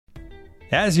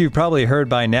As you've probably heard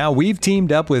by now, we've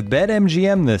teamed up with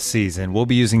BetMGM this season. We'll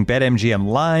be using BetMGM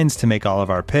lines to make all of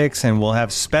our picks, and we'll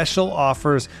have special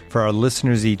offers for our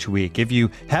listeners each week. If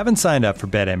you haven't signed up for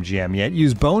BetMGM yet,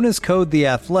 use bonus code The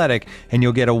Athletic, and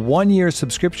you'll get a 1-year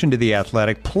subscription to The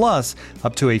Athletic, plus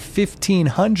up to a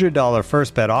 $1,500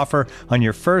 first bet offer on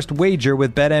your first wager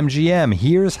with BetMGM.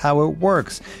 Here's how it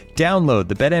works. Download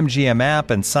the BetMGM app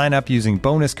and sign up using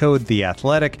bonus code The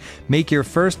Athletic. Make your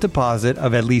first deposit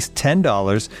of at least $10.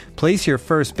 Place your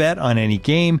first bet on any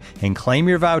game and claim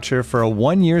your voucher for a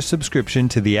 1-year subscription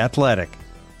to The Athletic.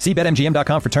 See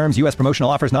BetMGM.com for terms. U.S. promotional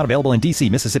offers not available in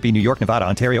D.C., Mississippi, New York, Nevada,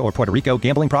 Ontario, or Puerto Rico.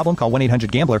 Gambling problem? Call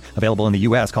 1-800-GAMBLER. Available in the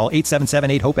U.S. Call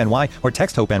 877-8-HOPE-NY or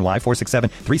text HOPE-NY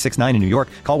 467-369 in New York.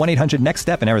 Call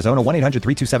 1-800-NEXT-STEP in Arizona.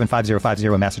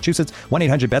 1-800-327-5050 in Massachusetts.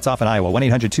 1-800-BETS-OFF in Iowa.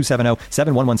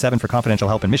 1-800-270-7117 for confidential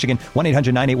help in Michigan.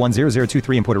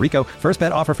 1-800-981-0023 in Puerto Rico. First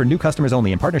bet offer for new customers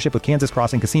only in partnership with Kansas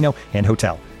Crossing Casino and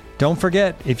Hotel. Don't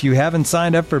forget, if you haven't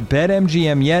signed up for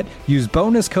BetMGM yet, use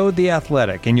bonus code The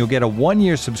Athletic, and you'll get a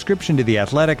 1-year subscription to The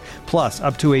Athletic, plus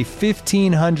up to a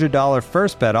 $1,500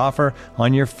 first bet offer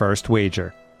on your first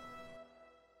wager.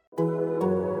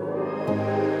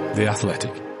 The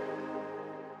Athletic.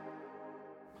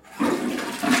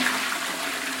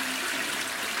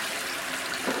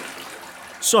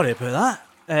 Sorry about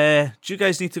that. Do you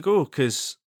guys need to go?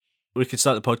 Because we could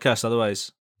start the podcast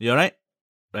otherwise. You alright?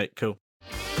 Right, cool.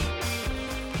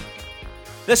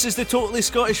 This is the Totally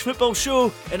Scottish Football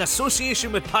Show in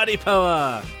association with Paddy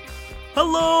Power.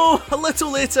 Hello, a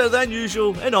little later than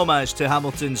usual in homage to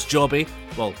Hamilton's Jobby,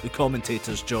 well, the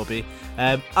commentator's Jobby.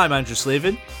 I'm Andrew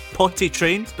Slavin, potty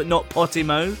trained but not potty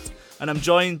mouthed, and I'm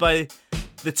joined by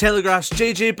the Telegraph's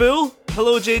JJ Bull.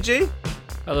 Hello, JJ.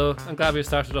 Hello, I'm glad we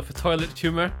started off with toilet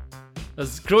humour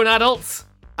as grown adults.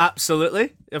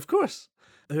 Absolutely, of course.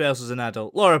 Who else is an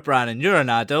adult? Laura Brannan, you're an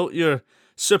adult. You're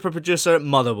super producer at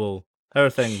Motherwell. How are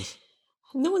things?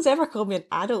 No one's ever called me an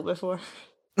adult before.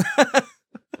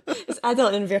 It's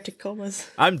adult in inverted commas.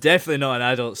 I'm definitely not an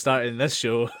adult starting this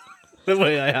show the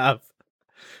way I have.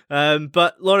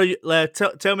 But Laura,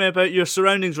 tell me about your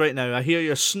surroundings right now. I hear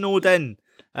you're snowed in.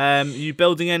 Are you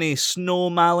building any snow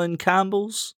Malin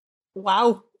Campbells?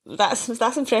 Wow, that's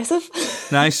impressive.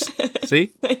 Nice.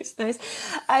 See? Nice.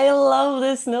 I love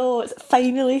the snow. It's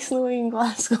finally snowing in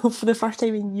Glasgow for the first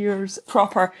time in years.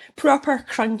 Proper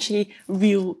crunchy,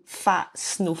 real fat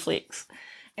snowflakes.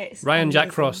 It's Ryan amazing.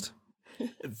 Jack Frost.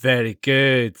 Very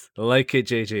good. I like it,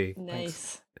 JJ. Nice.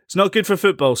 Thanks. It's not good for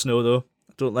football snow though.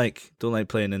 Don't like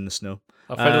playing in the snow.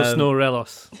 Alfredo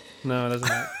Snow-Relos. No, it doesn't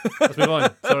matter. Let's move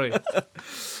on. Sorry.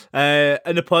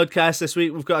 In the podcast this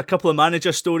week, we've got a couple of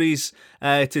manager stories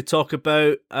to talk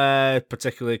about,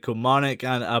 particularly Kilmarnock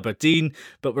and Aberdeen.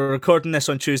 But we're recording this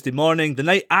on Tuesday morning, the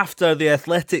night after the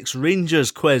Athletics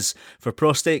Rangers quiz for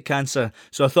prostate cancer.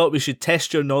 So I thought we should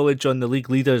test your knowledge on the league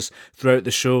leaders throughout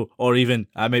the show, or even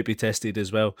I might be tested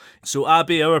as well. So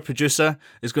Abby, our producer,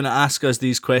 is going to ask us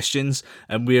these questions,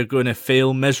 and we are going to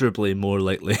fail miserably, more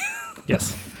likely.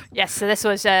 Yes. Yes, so this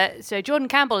was so Jordan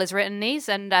Campbell has written these,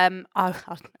 and I'll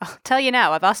tell you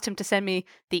now, I've asked him to send me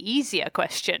the easier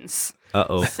questions.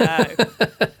 Uh-oh. So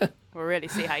we'll really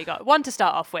see how you got. One to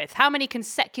start off with. How many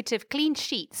consecutive clean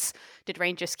sheets did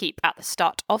Rangers keep at the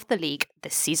start of the league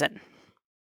this season?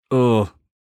 Oh.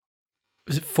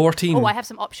 Is it 14? Oh, I have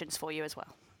some options for you as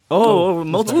well. Oh,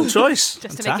 multiple choice.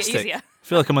 Just Fantastic. to make it easier. I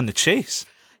feel like I'm on the chase.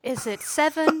 Is it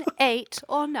 7, 8,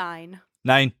 or 9?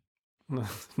 9.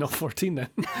 Not 14 then.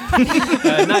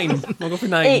 9. We'll go for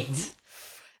 9. 8.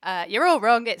 You're all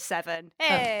wrong. It's 7.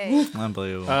 Hey.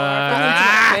 Unbelievable.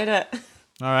 Credit.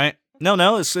 All right.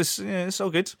 No, it's all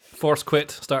good. Force quit.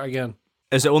 Start again.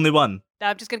 Is it only one?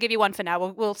 I'm just going to give you one for now.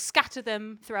 We'll scatter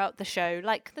them throughout the show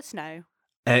like the snow.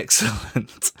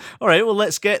 Excellent. All right, well,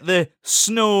 let's get the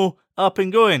snow up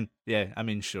and going. Yeah, I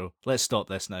mean, sure. Let's stop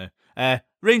this now.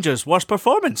 Rangers, worst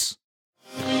performance?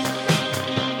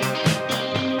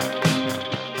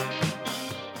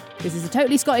 This is a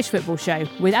Totally Scottish Football Show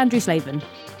with Andrew Slavin.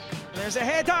 There's a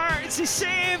header, it's a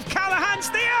save,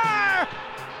 Callahan's there!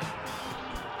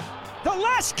 The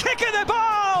last kick of the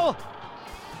ball!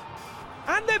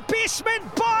 And the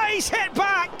basement boys hit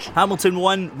back! Hamilton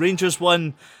won, Rangers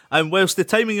won, and whilst the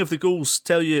timing of the goals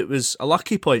tell you it was a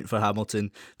lucky point for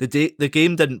Hamilton, the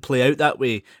game didn't play out that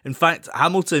way. In fact,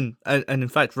 Hamilton, and in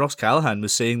fact Ross Callahan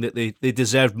was saying that they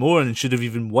deserved more and should have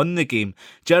even won the game.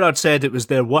 Gerrard said it was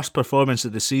their worst performance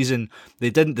of the season.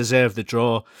 They didn't deserve the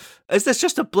draw. Is this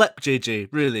just a blip, JJ,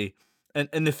 really,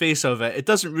 in the face of it? It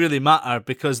doesn't really matter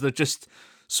because they're just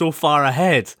so far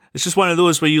ahead. It's just one of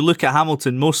those where you look at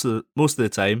Hamilton most of the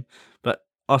time, but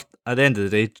at the end of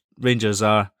the day, Rangers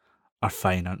are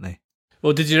fine, aren't they?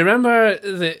 Well, did you remember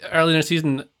the earlier in the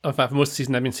season, in fact, for most of the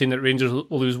season, I've been saying that Rangers will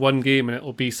lose one game and it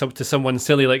will be to someone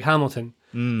silly like Hamilton.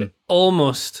 It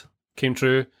almost came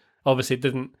true. Obviously, it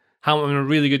didn't. Hamilton were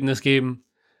really good in this game.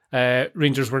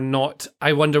 Rangers were not.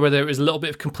 I wonder whether it was a little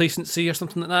bit of complacency or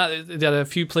something like that. They had a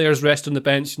few players rest on the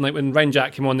bench. And like when Ryan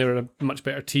Jack came on, they were a much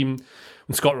better team.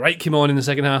 When Scott Wright came on in the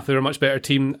second half, they were a much better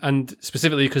team. And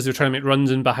specifically because they were trying to make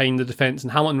runs in behind the defence.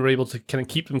 And Hamilton were able to kind of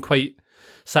keep them quite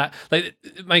sat. Like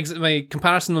my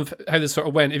comparison of how this sort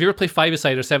of went, if you ever play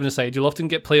 5-a-side or 7-a-side, you'll often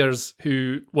get players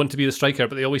who want to be the striker,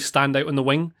 but they always stand out on the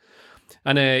wing.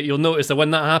 And you'll notice that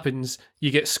when that happens, you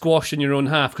get squashed in your own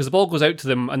half because the ball goes out to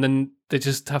them, and then they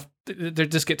just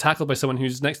get tackled by someone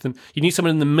who's next to them. You need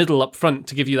someone in the middle up front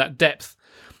to give you that depth.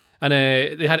 And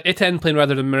they had Etienne playing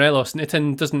rather than Morelos, and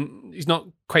Etienne he's not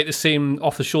quite the same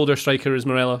off the shoulder striker as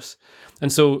Morelos,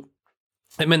 and so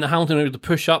it meant that Hamilton were able to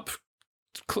push up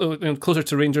closer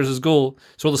to Rangers' goal,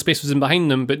 so all the space was in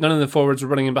behind them, but none of the forwards were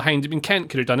running in behind. I mean, Kent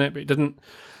could have done it, but he didn't.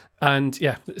 And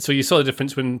yeah, so you saw the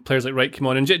difference when players like Wright came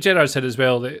on, and Gerrard said as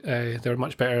well that they were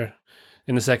much better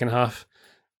in the second half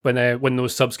when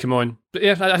those subs came on. But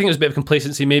yeah, I think there's a bit of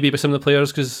complacency maybe by some of the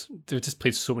players because they've just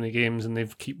played so many games and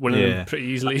they've keep winning them pretty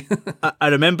easily. I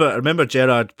remember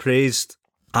Gerrard praised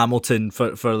Hamilton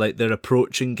for like their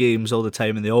approach in games all the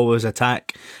time, and they always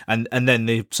attack, and then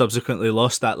they subsequently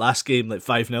lost that last game like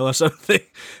 5-0 or something,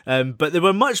 but they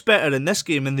were much better in this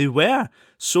game, and they were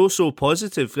so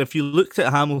positive. If you looked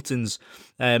at Hamilton's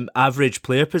average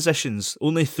player positions,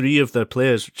 only 3 of their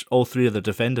players, all 3 of their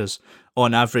defenders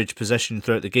on average position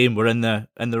throughout the game were in their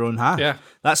own half. Yeah.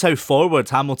 That's how forward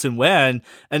Hamilton were,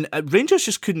 and Rangers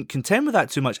just couldn't contend with that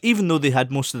too much, even though they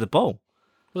had most of the ball.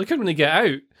 Well, they couldn't really get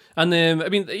out. And I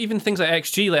mean, even things like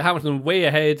XG, like Hamilton way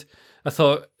ahead. I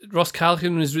thought Ross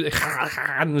Callaghan was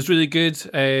really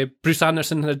good. Bruce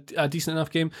Anderson had a decent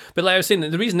enough game. But like I was saying,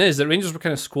 the reason is that Rangers were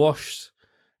kind of squashed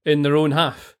in their own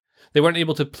half. They weren't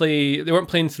able to play. They weren't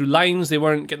playing through lines. They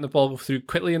weren't getting the ball through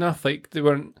quickly enough. Like they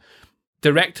weren't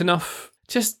direct enough.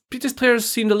 Just players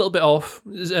seemed a little bit off.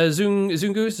 Zungu,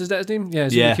 is that his name? Yeah,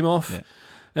 Zungu came off. Yeah.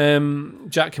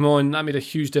 Jack came on, that made a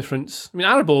huge difference. I mean,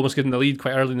 Arabo almost got in the lead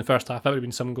quite early in the first half. That would have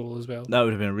been some goal as well. That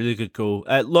would have been a really good goal.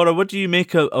 Laura, what do you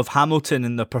make of Hamilton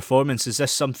and their performance? Is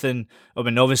this something, I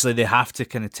mean, obviously they have to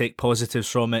kind of take positives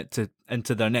from it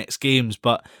into their next games,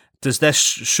 but does this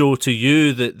show to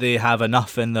you that they have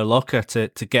enough in their locker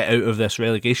to get out of this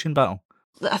relegation battle?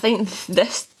 I think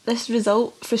this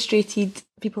result frustrated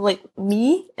people like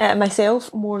me,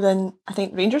 myself, more than I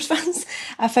think Rangers fans.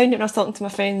 I found it when I was talking to my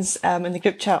friends in the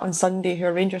group chat on Sunday who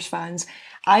are Rangers fans.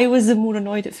 I was the more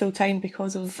annoyed at full time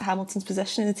because of Hamilton's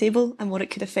position in the table and what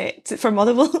it could affect for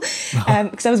Motherwell.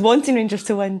 Because I was wanting Rangers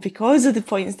to win because of the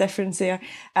points difference there.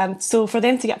 So for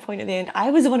them to get a point at the end, I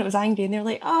was the one that was angry, and they were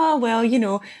like, oh, well, you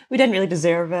know, we didn't really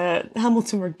deserve it.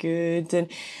 Hamilton were good, and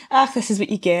this is what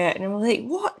you get. And I'm like,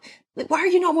 what? Like, why are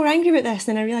you not more angry about this?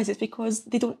 And I realised it's because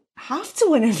they don't have to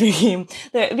win every game.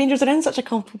 The Rangers are in such a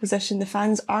comfortable position. The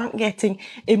fans aren't getting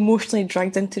emotionally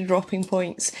dragged into dropping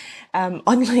points.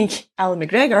 Unlike Alan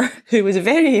McGregor, who was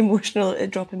very emotional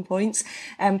at dropping points.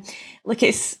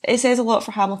 It says a lot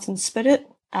for Hamilton's spirit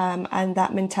and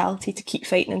that mentality to keep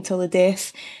fighting until the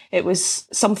death. It was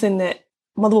something that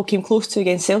Motherwell came close to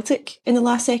against Celtic in the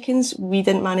last seconds. We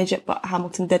didn't manage it, but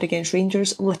Hamilton did against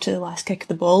Rangers, literally the last kick of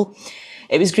the ball.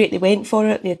 It was great they went for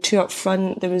it. They had 2 up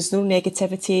front. There was no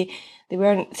negativity. They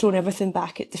weren't throwing everything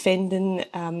back at defending.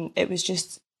 It was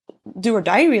just do or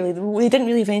die, really. They didn't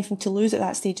really have anything to lose at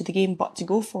that stage of the game but to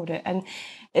go for it. And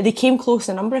they came close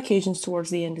on a number of occasions towards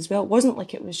the end as well. It wasn't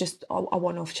like it was just a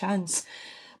one-off chance.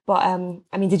 But,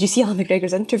 I mean, did you see Alan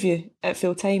McGregor's interview at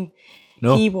full time?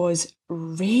 No. He was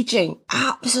raging,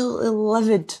 absolutely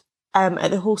livid at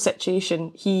the whole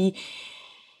situation.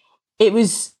 It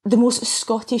was the most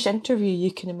Scottish interview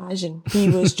you can imagine. He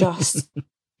was just...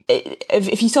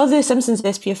 if you saw the Simpsons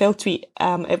SPFL tweet,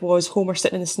 it was Homer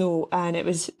sitting in the snow, and it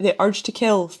was the urge to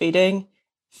kill, fading,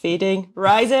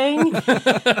 rising.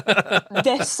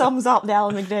 This sums up the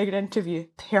Alan McGregor interview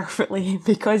perfectly,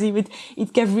 because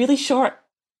he'd give really short,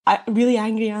 really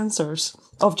angry answers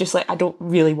of just like, I don't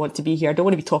really want to be here. I don't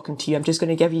want to be talking to you. I'm just going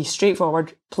to give you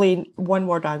straightforward, plain,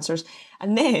 one-word answers.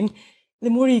 And then... the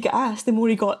more he got asked, the more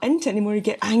he got into it, the more he'd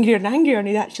get angrier and angrier, and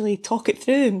he'd actually talk it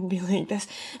through and be like, this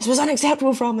was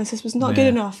unacceptable from us, this was not good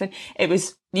enough. And it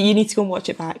was, you need to go and watch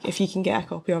it back. If you can get a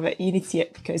copy of it, you need to see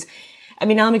it, because, I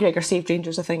mean, Alan McGregor saved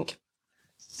Rangers, I think,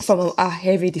 from a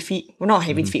heavy defeat. Well, not a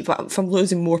heavy defeat, but from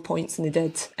losing more points than they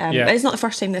did. But it's not the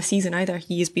first time this season either.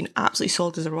 He has been absolutely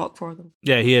solid as a rock for them.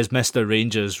 Yeah, he has Mr.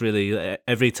 Rangers, really,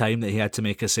 every time that he had to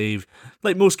make a save,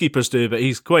 like most keepers do, but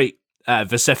he's quite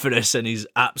vociferous in his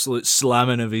absolute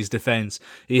slamming of his defence.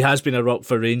 He has been a rock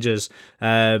for Rangers,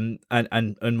 and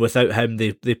without him,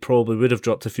 they probably would have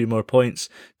dropped a few more points.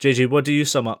 JJ, what do you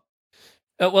sum up?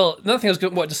 Well, another thing I was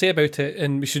going to want to say about it,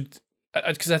 and we should,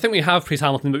 because I think we have praised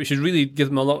Hamilton, but we should really give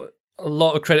them a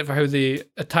lot of credit for how they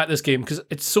attack this game, because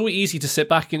it's so easy to sit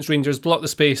back against Rangers, block the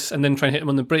space, and then try and hit them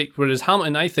on the break. Whereas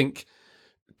Hamilton, I think,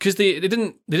 because they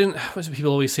didn't. What do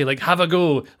people always say? Like, have a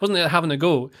go. It wasn't it having a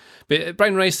go? But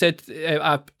Brian Rice said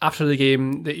after the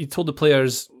game that he told the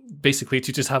players basically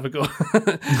to just have a go,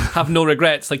 have no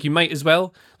regrets. Like, you might as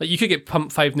well. Like, you could get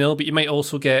pumped 5-0, but you might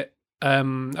also get a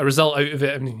result out of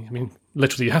it. I mean,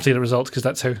 literally, you have to get a result, because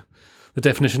that's how the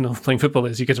definition of playing football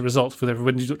is. You get a result whether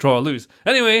you draw or lose.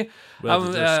 Anyway,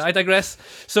 I digress.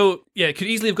 So yeah, it could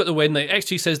easily have got the win. Like,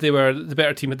 XG says they were the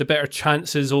better team, had the better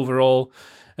chances overall.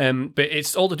 But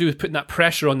it's all to do with putting that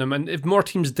pressure on them. And if more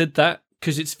teams did that,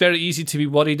 because it's very easy to be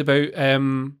worried about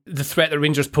the threat that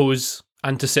Rangers pose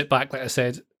and to sit back, like I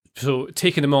said. So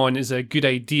taking them on is a good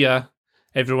idea,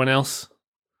 everyone else.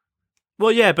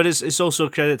 Well, yeah, but it's also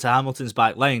a credit to Hamilton's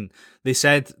back line. They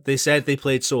said they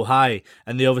played so high,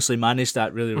 and they obviously managed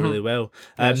that really, really well.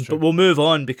 But we'll move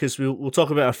on, because we'll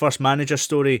talk about our first manager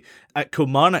story at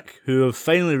Kilmarnock, who have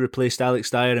finally replaced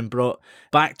Alex Dyer and brought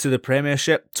back to the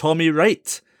Premiership Tommy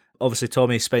Wright. Obviously,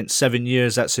 Tommy spent 7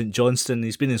 years at St Johnstone.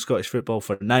 He's been in Scottish football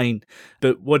for 9.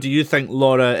 But what do you think,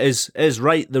 Laura? Is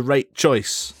Wright the right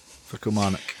choice for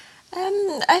Kilmarnock?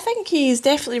 I think he's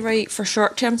definitely right for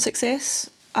short-term success.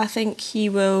 I think he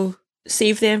will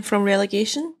save them from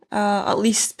relegation, at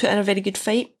least put in a very good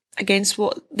fight against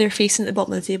what they're facing at the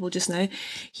bottom of the table just now.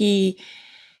 He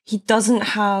doesn't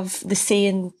have the say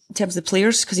in terms of the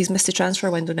players, because he's missed the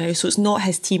transfer window now, so it's not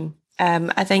his team.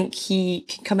 I think he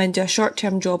can come in, do a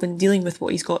short-term job in dealing with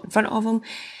what he's got in front of him.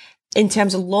 In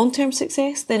terms of long-term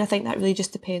success, then I think that really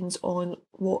just depends on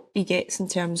what he gets in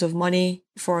terms of money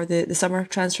for the summer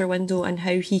transfer window and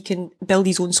how he can build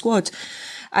his own squad.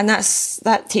 And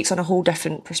that takes on a whole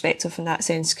different perspective in that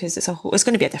sense, because it's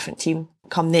going to be a different team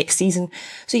come next season.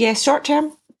 So yeah,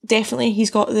 short-term, definitely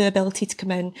he's got the ability to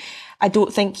come in. I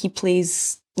don't think he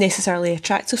plays necessarily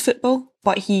attractive football,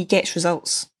 but he gets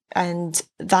results. And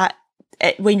that,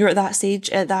 when you're at that stage,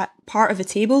 at that part of the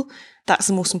table, that's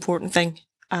the most important thing.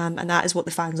 And that is what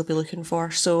the fans will be looking for.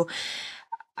 So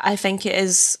I think it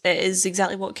is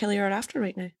exactly what Killie are after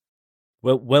right now.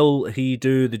 Well, will he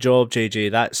do the job,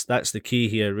 JJ? That's the key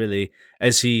here, really.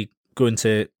 Is he going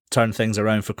to turn things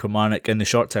around for Kilmarnock in the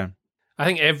short term? I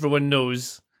think everyone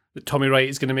knows that Tommy Wright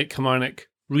is going to make Kilmarnock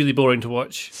really boring to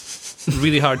watch,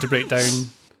 really hard to break down.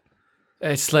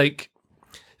 It's like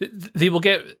they'll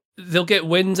get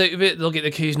wins out of it. They'll get the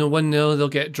occasional 1-0. They'll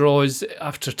get draws.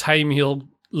 After time, he'll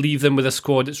leave them with a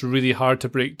squad that's really hard to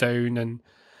break down, and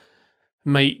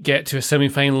might get to a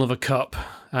semi-final of a cup,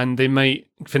 and they might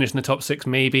finish in the top 6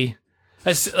 maybe.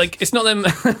 It's not them.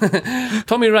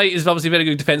 Tommy Wright is obviously a very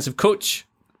good defensive coach.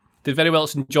 Did very well at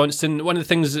St Johnstone. One of the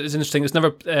things that is interesting is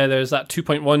there's that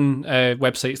 2.1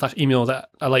 website / email that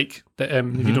I like, that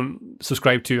if you don't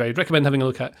subscribe to, I'd recommend having a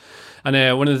look at.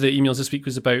 And one of the emails this week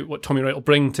was about what Tommy Wright will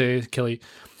bring to Killie.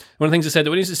 One of the things he said, that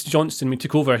when he was at St Johnstone, when he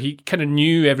took over, he kind of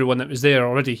knew everyone that was there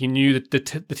already. He knew the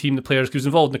team, the players, because he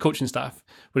was involved in the coaching staff.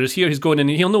 Whereas here, he's going in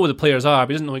and he'll know who the players are,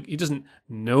 but he doesn't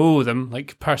know them,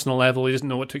 like personal level. He doesn't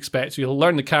know what to expect. So he'll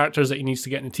learn the characters that he needs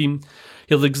to get in the team.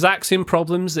 He'll have the exact same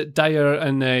problems that Dyer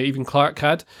and even Clark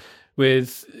had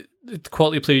with the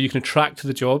quality of player you can attract to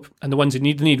the job, and the ones they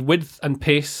need width and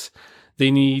pace.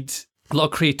 They need a lot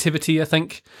of creativity, I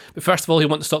think. But first of all, he'll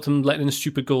want to stop them letting in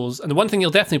stupid goals. And the one thing he'll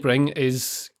definitely bring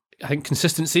is, I think,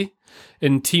 consistency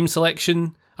in team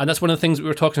selection. And that's one of the things that we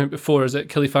were talking about before, is that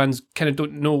Killie fans kind of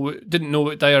didn't know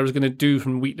what Dyer was going to do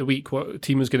from week to week, what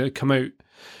team was going to come out.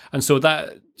 And so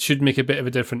that should make a bit of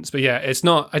a difference. But yeah, it's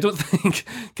not, I don't think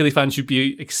Killie fans should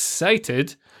be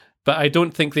excited, but I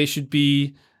don't think they should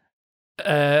be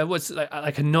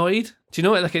annoyed. Do you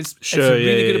know? Like it's a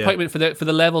really good appointment for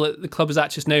the level that the club is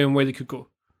at just now and where they could go.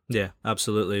 Yeah,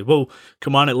 absolutely. Well,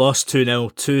 Kilmarnock lost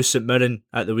 2-0 to St Mirren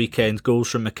at the weekend. Goals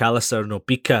from McAllister and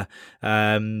Obika.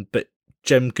 But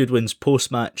Jim Goodwin's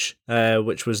post-match,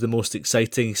 which was the most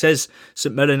exciting, he says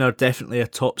St Mirren are definitely a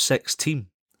top 6 team.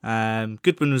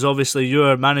 Goodwin was obviously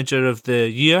your manager of the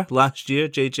year last year,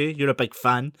 JJ. You're a big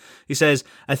fan. He says,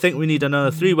 I think we need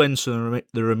another 3 wins from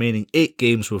the remaining 8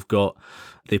 games we've got.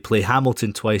 They play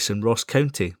Hamilton twice and Ross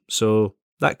County. So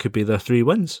that could be their 3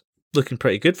 wins. Looking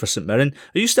pretty good for St Mirren.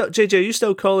 JJ, are you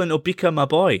still calling Obika my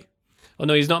boy? Oh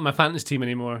no, he's not my fantasy team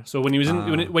anymore. So when he's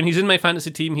in my fantasy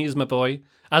team, he is my boy.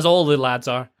 As all the lads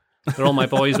are. They're all my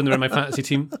boys when they're in my fantasy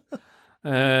team.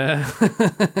 My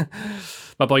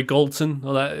my boy Goldson,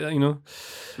 all that, you know.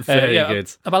 Very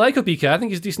good. But I like Obika. I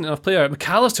think he's a decent enough player.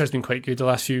 McAllister's been quite good the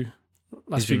last few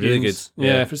games. Really good.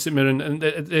 Yeah, for St Mirren.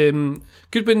 And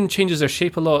Goodwin changes their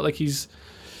shape a lot. Like he's...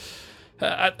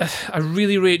 I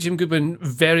really rate Jim Goodwin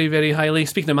very, very highly.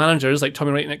 Speaking of managers, like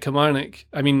Tommy Wright and Nick Kilmarnock,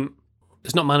 I mean,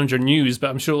 it's not manager news,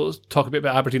 but I'm sure we'll talk a bit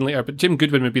about Aberdeen later. But Jim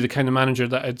Goodwin would be the kind of manager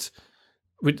that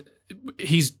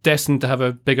he's destined to have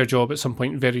a bigger job at some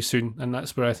point very soon, and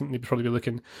that's where I think they'd probably be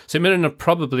looking. St Mirren are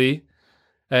probably...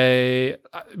 I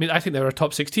think they're a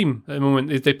top 6 team at the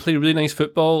moment. They play really nice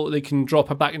football. They can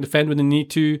drop a back and defend when they need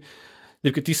to.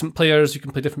 They've got decent players who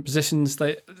can play different positions.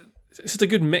 It's just a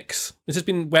good mix. It's just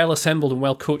been well assembled and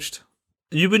well coached.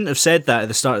 You wouldn't have said that at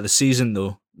the start of the season,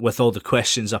 though, with all the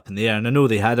questions up in the air. And I know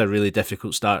they had a really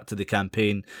difficult start to the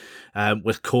campaign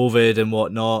with COVID and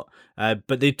whatnot.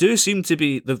 But they do seem to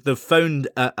be... They've found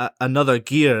another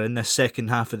gear in this second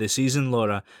half of the season,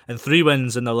 Laura. And 3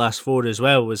 wins in their last 4 as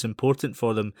well was important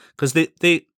for them. Because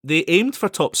they aimed for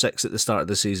top 6 at the start of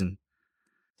the season.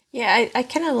 Yeah, I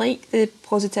kind of like the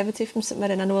positivity from St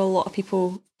Mirren. I know a lot of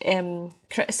people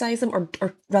criticised them, or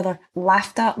rather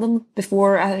laughed at them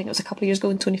before. I think it was a couple of years ago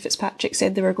when Tony Fitzpatrick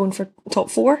said they were going for top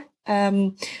 4,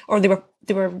 or they were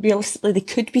realistically they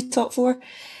could be top 4.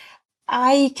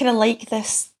 I kind of like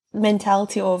this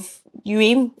mentality of you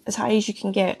aim as high as you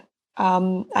can get.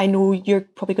 I know you're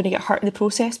probably going to get hurt in the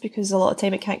process because a lot of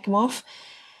time it can't come off.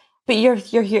 But you're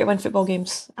here to win football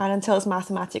games, and until it's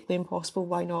mathematically impossible,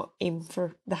 why not aim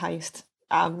for the highest?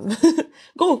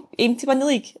 Go aim to win the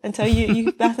league until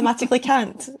you mathematically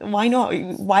can't. Why not?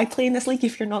 Why play in this league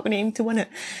if you're not going to aim to win it?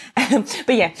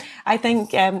 But yeah, I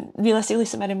think realistically,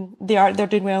 St Mirren, they're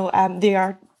doing well. They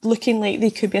are looking like they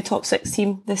could be a top 6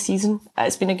 team this season.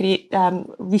 It's been a great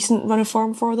recent run of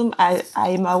form for them.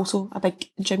 I'm also a big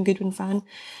Jim Goodwin fan.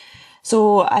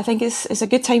 So I think it's a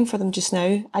good time for them just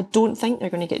now. I don't think they're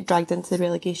going to get dragged into the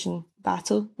relegation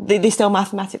battle. They still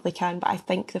mathematically can, but I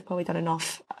think they've probably done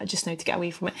enough just now to get away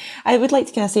from it. I would like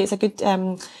to kind of say it's a good...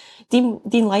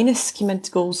 Dean Linus came into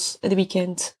goals at the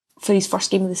weekend for his first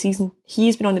game of the season.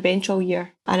 He's been on the bench all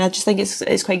year, and I just think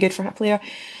it's quite good for a player.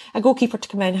 A goalkeeper to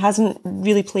come in hasn't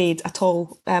really played at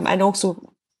all, and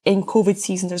also in COVID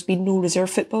season there's been no reserve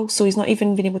football, so he's not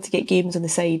even been able to get games on the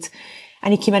side,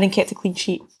 and he came in and kept a clean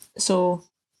sheet. So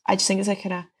I just think it's a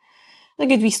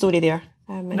good wee story there.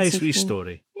 Nice wee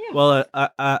story. Yeah. Well,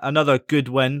 another good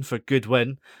win for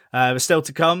Goodwin. Still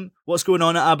to come, what's going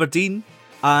on at Aberdeen?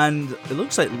 And it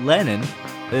looks like Lennon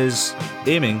is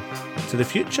aiming to the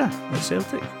future at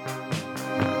Celtic.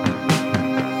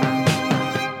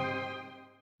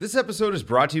 This episode is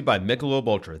brought to you by Michelob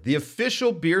Ultra, the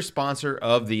official beer sponsor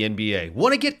of the NBA.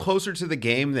 Want to get closer to the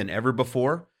game than ever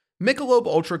before? Michelob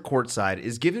Ultra Courtside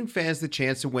is giving fans the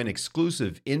chance to win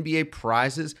exclusive NBA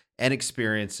prizes and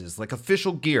experiences like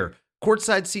official gear,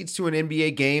 courtside seats to an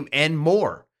NBA game, and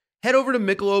more. Head over to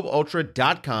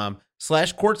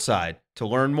MichelobUltra.com/courtside to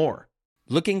learn more.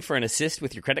 Looking for an assist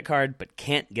with your credit card but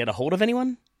can't get a hold of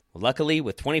anyone? Luckily,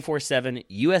 with 24/7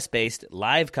 US-based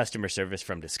live customer service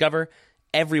from Discover,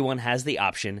 everyone has the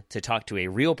option to talk to a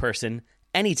real person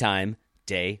anytime,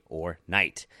 day or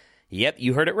night. Yep,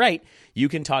 you heard it right. You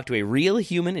can talk to a real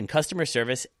human in customer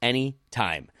service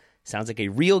anytime. Sounds like a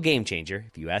real game changer,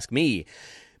 if you ask me.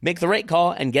 Make the right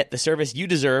call and get the service you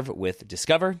deserve with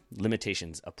Discover.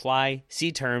 Limitations apply.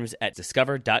 See terms at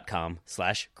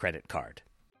discover.com/creditcard.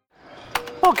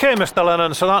 OK, Mr.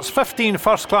 Lennon, so that's 15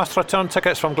 first-class return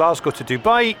tickets from Glasgow to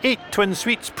Dubai, 8 twin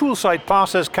suites, poolside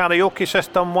passes, karaoke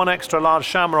system, 1 extra large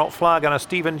Shamrock flag and a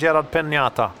Steven Gerrard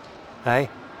pinata. Aye.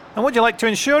 And would you like to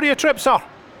insure your trip, sir?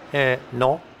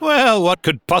 No. Well, what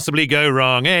could possibly go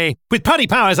wrong, eh? With Paddy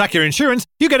Power's Acca Insurance,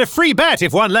 you get a free bet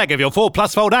if one leg of your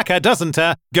 4+ fold Acca doesn't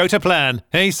go to plan.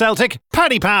 Hey, Celtic?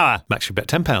 Paddy Power! Max free bet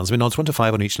 £10, win odds 1 to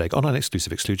 5 on each leg. Online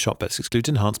exclusive, exclude shop bets, exclude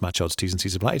enhanced match odds, T's and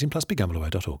C's apply, 18+,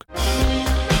 begambleaware.org.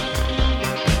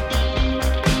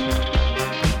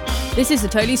 This is the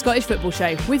Totally Scottish Football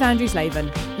Show with Andrew Slaven.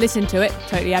 Listen to it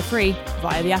totally ad-free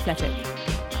via The Athletic.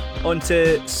 On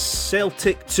to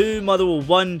Celtic 2, Motherwell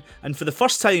 1, and for the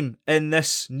first time in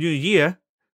this new year,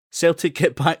 Celtic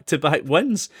get back-to-back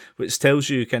wins, which tells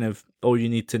you kind of all you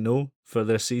need to know for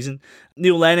their season.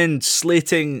 Neil Lennon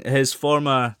slating his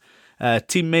former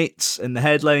teammates in the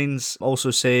headlines, also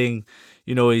saying,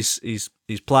 you know, he's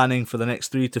planning for the next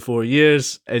 3 to 4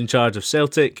 years in charge of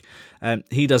Celtic.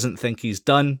 He doesn't think he's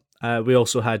done. We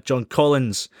also had John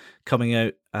Collins coming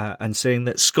out and saying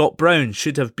that Scott Brown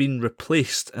should have been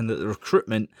replaced and that the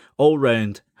recruitment all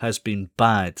round has been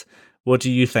bad. What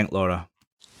do you think, Laura?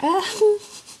 I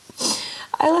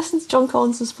listened to John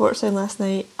Collins on Sportsound last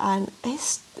night, and it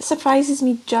surprises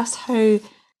me just how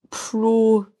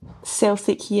pro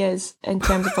Celtic he is in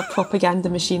terms of a propaganda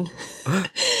machine.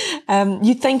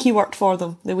 You'd think he worked for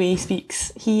them, the way he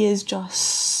speaks. He is just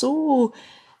so...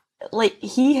 Like,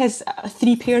 he has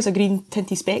 3 pairs of green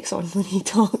tinted specs on when he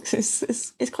talks.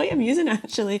 It's quite amusing,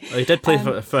 actually. Well, he did play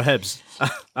for Hibs.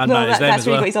 And well, that's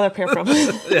where well. he got his other pair from.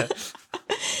 Yeah.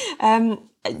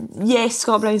 Yes,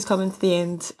 Scott Brown's coming to the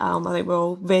end. I think we're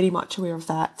all very much aware of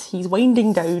that. He's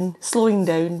winding down, slowing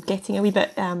down, getting a wee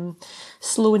bit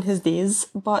slow in his days.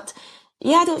 But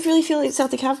yeah, I don't really feel like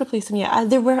Celtic have replaced him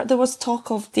yet. There was talk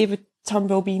of David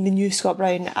Turnbull being the new Scott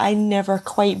Brown. I never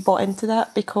quite bought into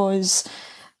that because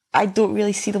I don't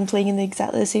really see them playing in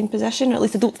exactly the same position, or at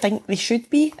least I don't think they should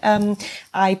be.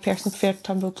 I personally prefer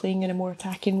Turnbull playing in a more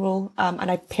attacking role,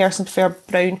 and I personally prefer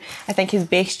Brown. I think his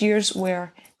best years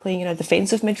were playing in a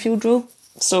defensive midfield role,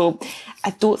 so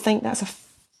I don't think that's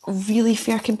a really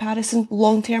fair comparison,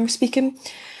 long term speaking.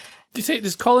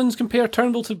 Does Collins compare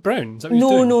Turnbull to Brown? Is that what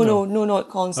No, not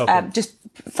Collins. Okay. Just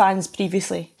fans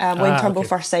previously. When Turnbull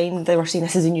first signed, they were saying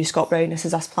this is a new Scott Brown, this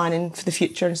is us planning for the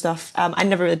future and stuff. I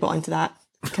never really bought into that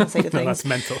kind of side of things. No, that's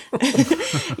mental.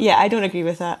 Yeah, I don't agree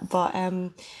with that. But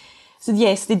so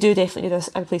yes, they do definitely need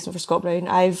a replacement for Scott Brown.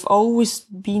 I've always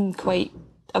been quite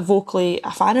vocally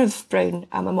a fan of Brown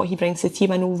and what he brings to the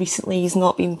team. I know recently he's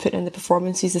not been putting in the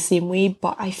performances the same way,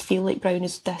 but I feel like Brown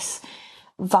is this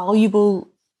valuable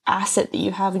asset that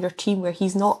you have in your team where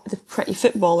he's not the pretty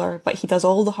footballer, but he does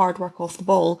all the hard work off the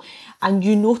ball, and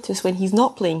you notice when he's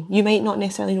not playing. You might not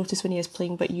necessarily notice when he is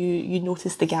playing, but you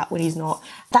notice the gap when he's not.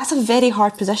 That's a very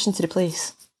hard position to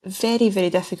replace. Very,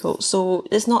 very difficult. So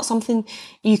it's not something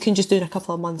you can just do in a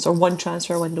couple of months or one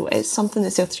transfer window. It's something that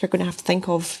Celtic are going to have to think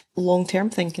of long-term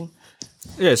thinking.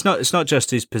 Yeah, it's not just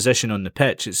his position on the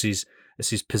pitch, it's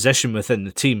his position within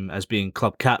the team as being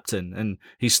club captain, and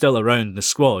he's still around the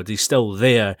squad. He's still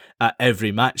there at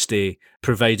every match day,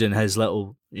 providing his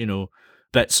little,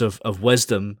 bits of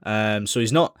wisdom. So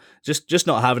he's not just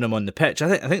not having him on the pitch.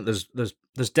 I think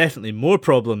there's definitely more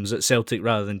problems at Celtic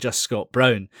rather than just Scott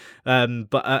Brown.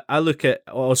 But I look at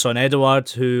also on Edouard,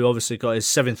 who obviously got his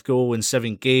 7th goal in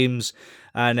 7 games,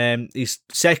 and he's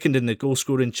second in the goal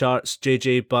scoring charts,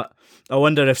 JJ. But I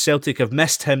wonder if Celtic have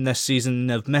missed him this season,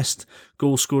 have missed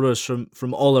goal scorers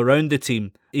from all around the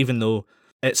team, even though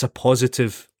it's a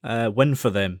positive win for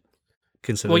them.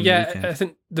 Well, yeah, I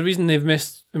think the reason they've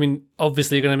missed,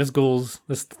 obviously you're going to miss goals.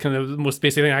 That's kind of the most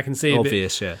basic thing I can say.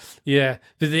 Obvious, yeah. Yeah.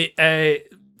 But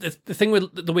the thing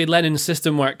with the way Lennon's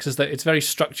system works is that it's very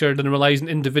structured and relies on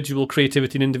individual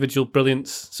creativity and individual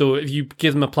brilliance. So if you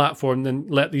give them a platform, then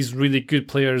let these really good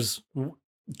players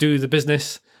do the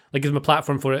business, like give them a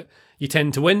platform for it, you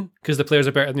tend to win because the players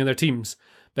are better than the other teams.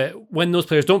 But when those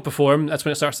players don't perform, that's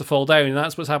when it starts to fall down. And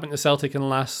that's what's happened to Celtic in the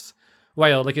last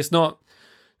while. Like, it's not...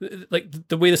 Like,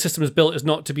 the way the system is built is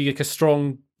not to be like a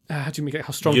strong... how do you make it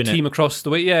a strong unit team across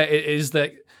the way? Yeah, it is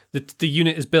that the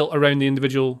unit is built around the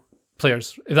individual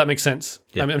players, if that makes sense.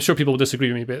 Yeah. I'm sure people will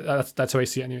disagree with me, but that's how I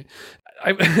see it anyway.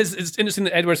 It's interesting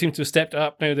that Edouard seems to have stepped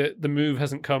up now that the move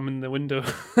hasn't come in the window.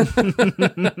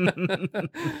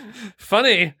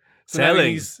 Funny.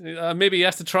 So maybe he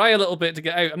has to try a little bit to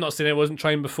get out. I'm not saying I wasn't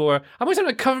trying before. I'm always trying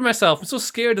to cover myself. I'm so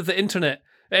scared of the internet.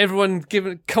 Everyone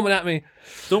coming at me.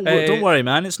 Don't worry,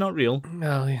 man. It's not real.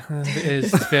 Well, yeah, it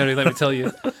is. It's very, let me tell you.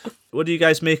 What do you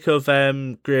guys make of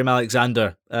Graham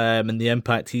Alexander and the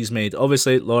impact he's made?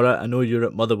 Obviously, Laura, I know you're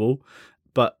at Motherwell,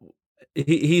 but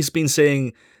he's been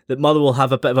saying that Motherwell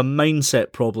have a bit of a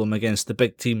mindset problem against the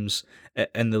big teams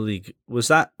in the league. Was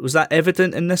that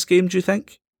evident in this game, do you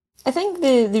think? I think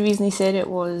the reason he said it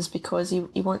was because he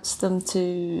wants them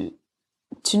to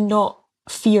not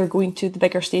fear going to the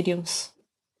bigger stadiums.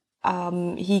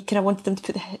 He kind of wanted them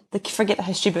to forget the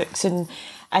history books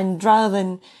and rather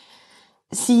than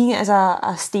seeing it as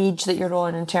a stage that you're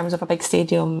on in terms of a big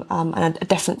stadium and a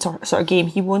different sort of game,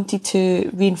 he wanted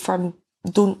to reaffirm,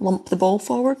 don't lump the ball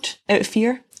forward out of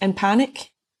fear and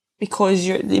panic, because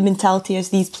the mentality is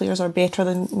these players are better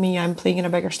than me, I'm playing in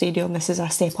a bigger stadium, this is a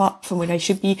step up from where I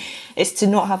should be. It's to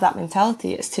not have that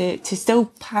mentality. It's to still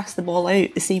pass the ball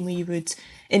out the same way you would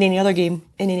in any other game,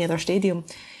 in any other stadium.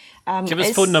 Give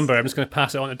us phone number. I'm just going to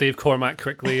pass it on to Dave Cormack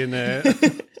quickly. And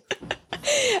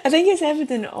I think it's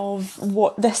evident of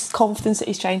what this confidence that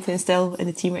he's trying to instill in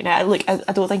the team right now. Look, I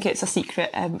don't think it's a secret.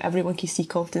 Everyone can see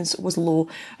confidence was low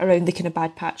around the kind of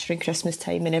bad patch during Christmas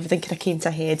time, and everything kind of came to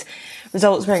a head.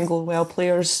 Results weren't going well.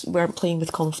 Players weren't playing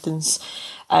with confidence.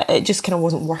 It just kind of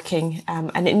wasn't working,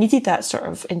 and it needed that sort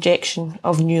of injection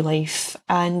of new life.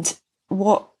 And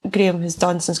what Graham has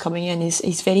done since coming in is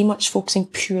he's very much focusing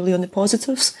purely on the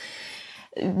positives.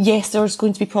 Yes, there's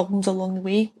going to be problems along the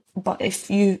way, but if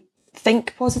you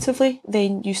think positively,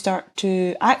 then you start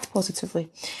to act positively.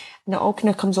 And it all kind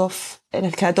of comes off in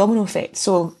a kind of domino effect.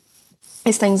 So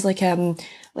it's things like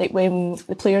when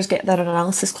the players get their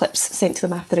analysis clips sent to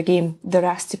them after a game, they're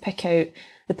asked to pick out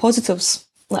the positives,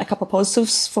 like a couple of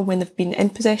positives from when they've been in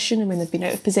possession and when they've been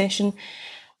out of possession.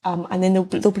 And then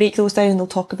they'll break those down and they'll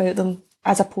talk about them,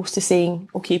 as opposed to saying,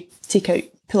 okay,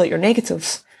 pull out your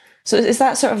negatives. So it's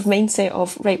that sort of mindset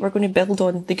of, right, we're going to build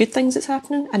on the good things that's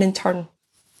happening, and in turn,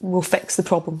 we'll fix the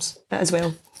problems as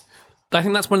well. I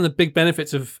think that's one of the big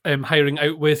benefits of hiring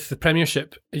out with the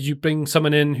Premiership, is you bring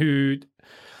someone in who,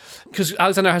 because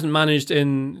Alexander hasn't managed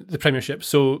in the Premiership,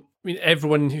 so I mean,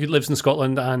 everyone who lives in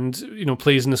Scotland and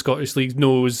plays in the Scottish League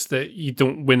knows that you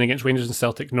don't win against Rangers and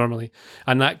Celtic normally,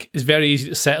 and that is very easy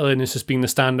to settle in. It's just being the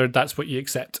standard. That's what you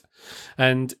accept,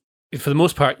 and for the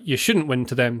most part, you shouldn't win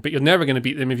to them, but you're never going to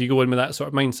beat them if you go in with that sort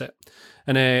of mindset.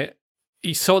 And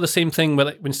he saw the same thing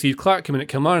when Steve Clarke came in at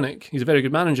Kilmarnock. He's a very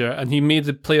good manager, and he made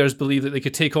the players believe that they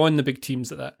could take on the big teams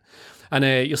at that. And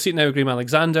you'll see it now with Graham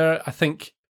Alexander. I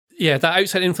think, that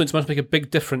outside influence must make a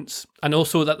big difference. And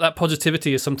also that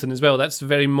positivity is something as well. That's a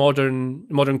very modern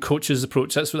coach's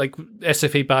approach. That's what, like,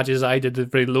 SFA badges I did, the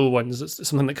very low ones. It's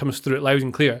something that comes through it loud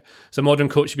and clear. So a modern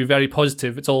coach should be very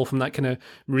positive. It's all from that kind of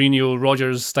Mourinho,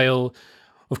 Rodgers style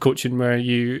of coaching where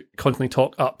you constantly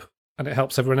talk up and it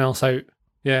helps everyone else out.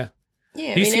 Yeah.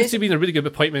 Yeah, he seems to be a really good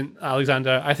appointment,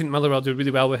 Alexander. I think Motherwell do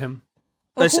really well with him.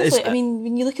 Well, hopefully, I mean,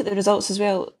 when you look at the results as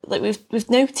well, like we've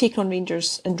now taken on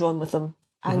Rangers and drawn with them,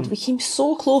 and we came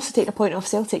so close to taking a point off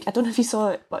Celtic. I don't know if you saw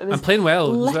it, but it was playing well.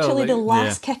 Literally, the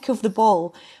last kick of the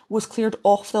ball was cleared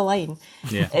off the line.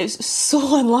 Yeah, it was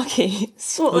so unlucky.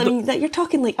 That you're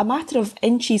talking like a matter of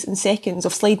inches and seconds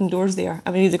of sliding doors there.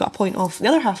 I mean, they got a point off the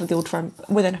other half of the Old Firm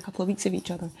within a couple of weeks of each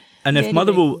other. And if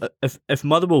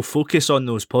Motherwell focus on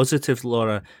those positives,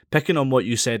 Laura, picking on what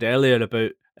you said earlier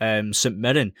about St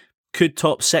Mirren, could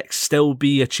top 6 still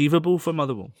be achievable for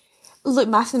Motherwell? Look,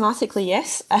 mathematically,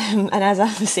 yes. And as I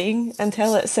was saying,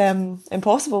 until it's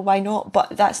impossible, why not?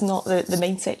 But that's not the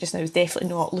mindset just now. It's definitely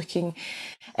not looking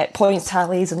at points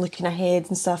tallies and looking ahead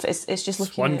and stuff. It's just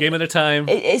looking one game at a time.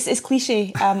 It's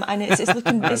cliche, and it's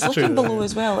looking looking below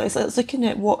as well. It's looking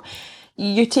at what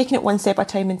you're taking it one step at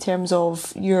a time in terms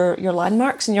of your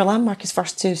landmarks, and your landmark is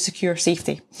first to secure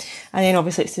safety, and then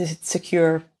obviously it's to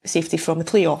secure safety from the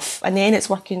playoff, and then it's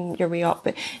working your way up.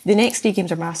 But the next 3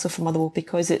 games are massive for Motherwell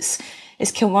because it's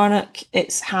Kilmarnock,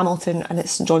 it's Hamilton, and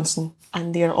it's St Johnstone,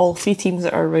 and they're all 3 teams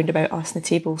that are around about us in the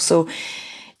table. So,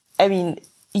 I mean,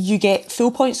 you get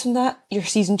full points from that. Your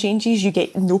season changes. You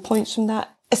get no points from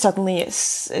that. Suddenly,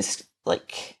 it's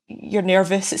like you're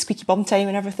nervous. It's squeaky bum time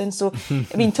and everything. So,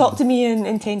 I mean, talk to me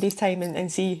in 10 days' time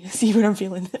and see what I'm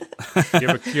feeling.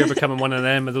 You're becoming one of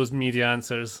them with those media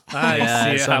answers.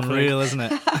 It's unreal, isn't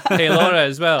it? Hey, Laura,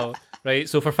 as well, right?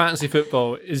 So for fantasy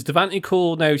football, is Devante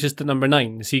Cole now just the number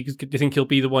 9? Do you think he'll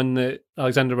be the one that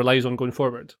Alexander relies on going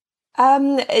forward?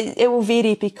 It will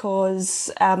vary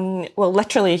because,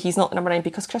 literally he's not the number 9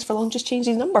 because Chris Furlong just changed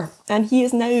his number, and he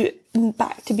is now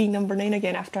back to being number 9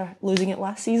 again after losing it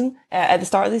last season, at the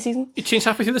start of the season. He changed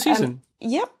halfway through the season?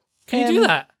 Yep. Can you do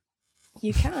that?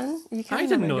 You can. I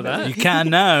didn't know that. You can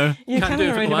now. You can't do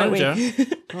it for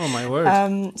manager. Oh my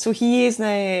word. So he is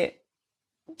now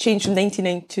changed from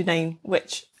 99 to 9,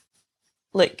 which,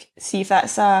 look, see if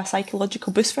that's a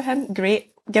psychological boost for him, great.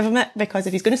 Give him it, because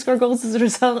if he's going to score goals as a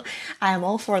result, I am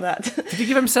all for that. Did he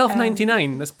give himself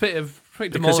 99? That's pretty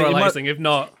demoralising, if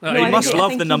not. He must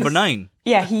love the number 9.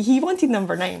 Yeah, he wanted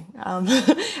number 9.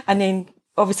 And then,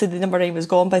 obviously, the number 9 was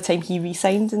gone by the time he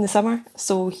re-signed in the summer,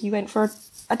 so he went for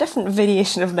a different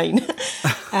variation of 9.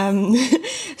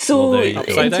 So,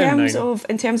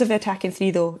 in terms of the attacking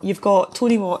 3, though, you've got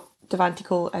Tony Watt, Devante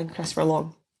Cole, and Chris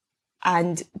Furlong.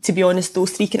 And to be honest, those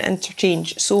 3 can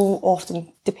interchange so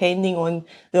often depending on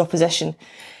the opposition.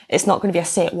 It's not going to be a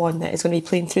set one that is going to be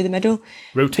playing through the middle.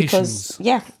 Rotations.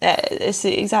 Because, it's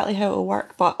exactly how it will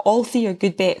work. But all 3 are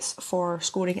good bets for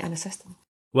scoring and assisting.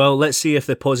 Well, let's see if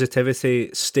the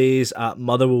positivity stays at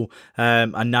Motherwell.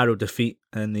 A narrow defeat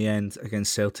in the end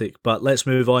against Celtic. But let's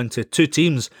move on to 2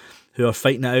 teams who are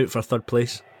fighting it out for 3rd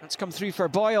place. It's come through for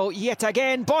Boyle yet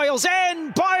again. Boyle's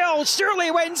in! Boyle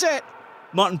surely wins it!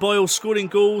 Martin Boyle scoring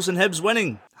goals and Hibs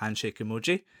winning. Handshake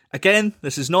emoji. Again,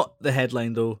 this is not the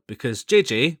headline though, because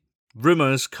JJ,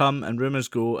 rumours come and rumours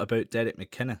go about Derek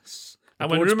McInnes.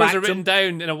 And when rumours are written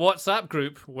down in a WhatsApp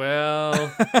group,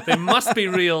 well, they must be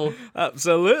real.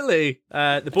 Absolutely.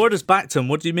 The board has backed him.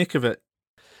 What do you make of it?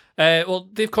 Well,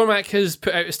 Dave Cormack has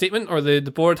put out a statement, or the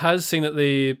board has, saying that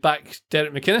they back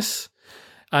Derek McInnes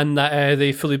and that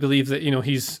they fully believe that,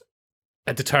 he's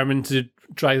determined to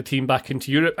drive the team back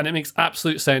into Europe, and it makes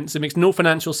absolute sense. It makes no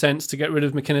financial sense to get rid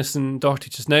of McInnes and Doherty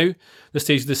just now, the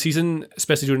stage of the season,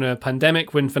 especially during a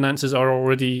pandemic when finances are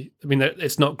already,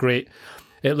 it's not great.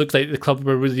 It looked like the club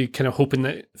were really kind of hoping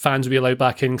that fans would be allowed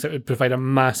back in because it would provide a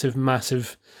massive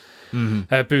boost.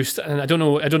 And I don't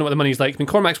know what the money's like.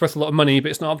 Cormac's worth a lot of money, but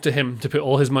it's not up to him to put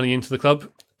all his money into the club,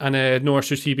 and nor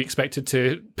should he be expected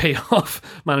to pay off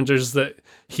managers that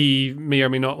he may or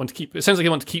may not want to keep. It sounds like he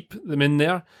wants to keep them in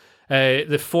there.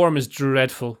 The form is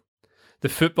dreadful. The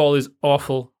football is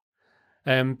awful.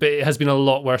 But it has been a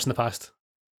lot worse in the past.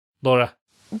 Laura?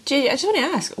 Jay, I just want to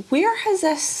ask, where has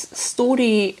this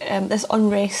story, this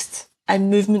unrest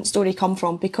and movement story come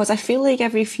from? Because I feel like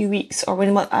every few weeks, or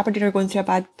when Aberdeen are going through a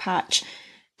bad patch,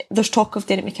 there's talk of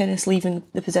Derek McInnes leaving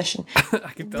the position.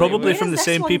 Probably from the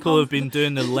same people who've been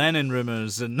doing the Lennon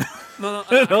rumours and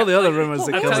all the other rumours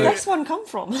that Where come does out. this one come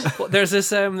from? There's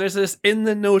this in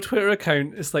the know Twitter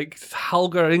account. It's like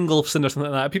Halger Ingolfsson or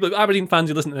something like that. People, Aberdeen fans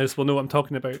who listen to this will know what I'm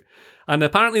talking about. And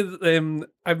apparently,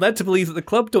 I'm led to believe that the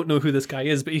club don't know who this guy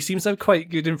is, but he seems to have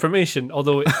quite good information.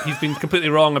 Although he's been completely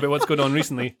wrong about what's going on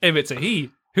recently. If it's a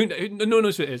he, no one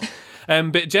knows who it is.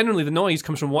 But generally, the noise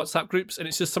comes from WhatsApp groups, and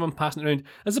it's just someone passing it around.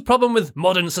 There's a problem with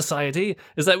modern society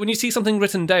is that when you see something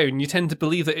written down, you tend to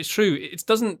believe that it's true. It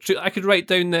doesn't. I could write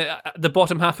down that the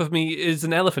bottom half of me is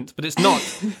an elephant, but it's not.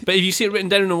 But if you see it written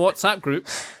down in a WhatsApp group,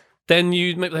 then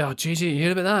you might be like, "Oh, JJ, you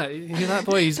heard about that? You hear that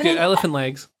boy? He's got elephant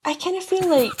legs." I kind of feel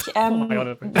like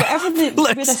wherever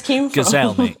where this came from,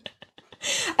 Gazelle, mate.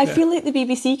 I feel like the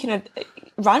BBC kind of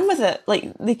ran with it.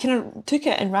 Like they kind of took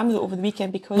it and ran with it over the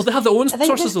weekend because they have their own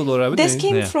sources, though, Laura. This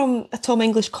came from a Tom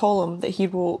English column that he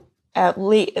wrote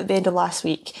late at the end of last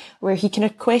week, where he kind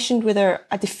of questioned whether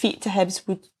a defeat to Hibs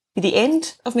would be the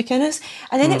end of McInnes,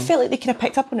 and then it felt like they kind of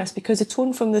picked up on this because the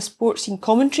tone from the sports scene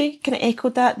commentary kind of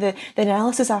echoed that, the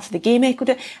analysis after the game echoed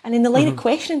it, and then the line of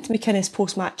questioning to McInnes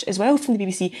post match as well from the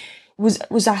BBC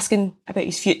was asking about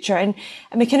his future, and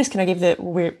McInnes kind of gave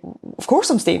of course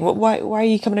I'm staying. Why are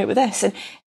you coming out with this? And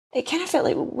it kind of felt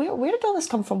like where did all this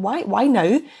come from? Why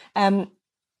now?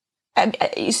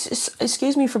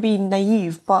 Excuse me for being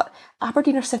naive, but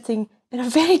Aberdeen are sitting in a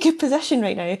very good position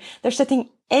right now. They're sitting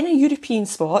in a European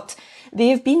spot. They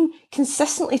have been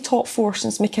consistently top four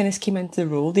since McInnes came into the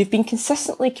role. They've been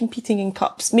consistently competing in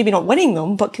cups, maybe not winning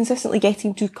them, but consistently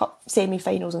getting to cup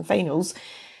semi-finals and finals.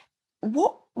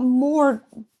 What more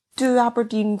do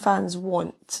Aberdeen fans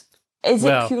want? Is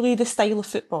it purely the style of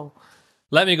football?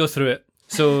 Let me go through it.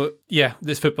 So, yeah,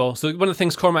 this football. So one of the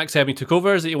things Cormac said when he took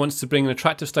over is that he wants to bring an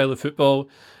attractive style of football.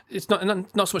 It's not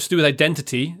so much to do with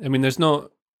identity. I mean, there's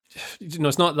not...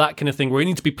 it's not that kind of thing where you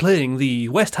need to be playing the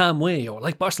West Ham way or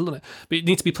like Barcelona, but you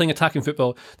need to be playing attacking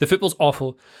football. The football's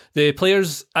awful. The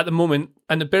players at the moment,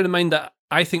 and bear in mind that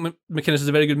I think McInnes is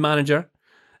a very good manager.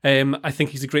 I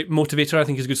think he's a great motivator. I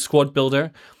think he's a good squad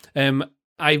builder.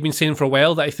 I've been saying for a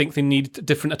while that I think they need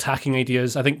different attacking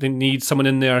ideas. I think they need someone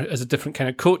in there as a different kind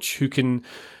of coach who can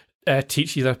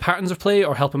teach either patterns of play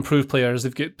or help improve players.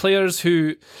 They've got players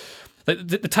who... like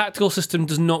the tactical system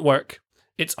does not work.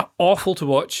 It's awful to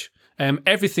watch.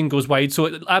 Everything goes wide.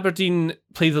 So Aberdeen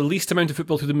play the least amount of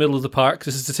football through the middle of the park.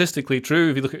 This is statistically true.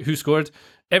 If you look at who scored,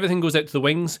 everything goes out to the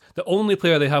wings. The only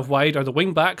player they have wide are the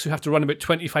wing backs who have to run about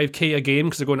 25k a game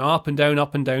because they're going up and down,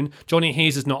 up and down. Johnny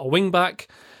Hayes is not a wing back.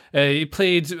 He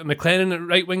played McLennan at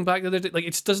right wing back the other day. Like,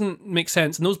 it doesn't make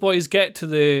sense. And those boys get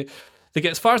they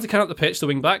get as far as they can up the pitch, the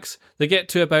wing backs. They get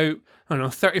to about,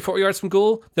 30, 40 yards from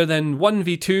goal. They're then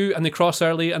 1v2 and they cross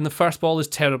early and the first ball is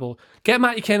terrible. Get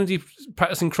Matty Kennedy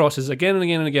practicing crosses again and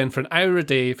again and again for an hour a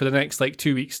day for the next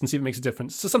 2 weeks and see if it makes a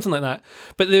difference. So something like that.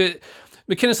 But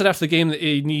McInnes said after the game that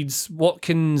he needs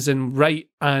Watkins and Wright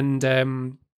and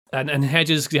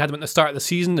Hedges, because he had them at the start of the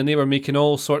season and they were making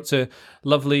all sorts of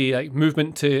lovely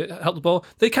movement to help the ball.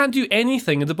 They can't do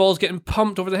anything and the ball's getting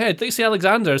pumped over the head. Lacey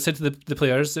Alexander said to the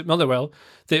players at Motherwell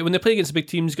that when they play against big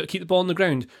teams, you've got to keep the ball on the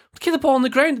ground. Keep the ball on the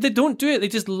ground. They don't do it. They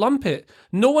just lump it.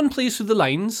 No one plays through the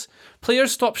lines.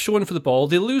 Players stop showing for the ball.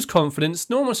 They lose confidence.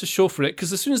 No one wants to show for it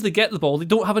because as soon as they get the ball, they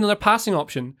don't have another passing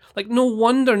option. No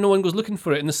wonder no one goes looking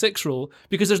for it in the 6 role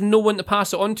because there's no one to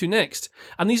pass it on to next.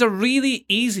 And these are really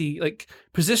easy,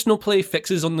 positional play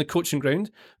fixes on the coaching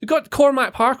ground. We've got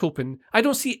Cormac Park open. I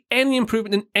don't see any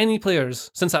improvement in any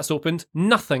players since that's opened.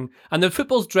 Nothing. And the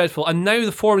football's dreadful. And now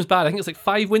the form's bad. I think it's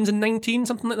 5 wins in 19,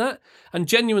 something like that. And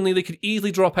genuinely, they could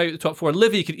easily drop out of the top 4.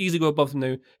 Livy could easily go above them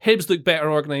now. Hibs look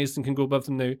better organised and can go above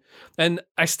them now. And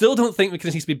I still don't think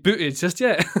McInnes needs to be booted just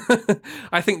yet.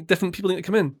 I think different people need to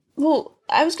come in. Well,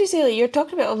 I was going to say, you're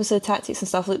talking about obviously the tactics and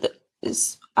stuff.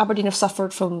 Aberdeen have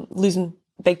suffered from losing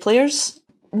big players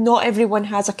not everyone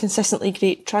has a consistently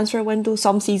great transfer window.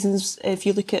 Some seasons, if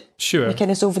you look at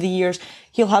McInnes over the years,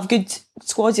 he'll have good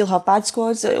squads, he'll have bad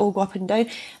squads, it'll go up and down.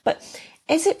 But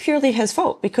is it purely his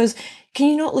fault? Because can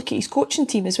you not look at his coaching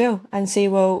team as well and say,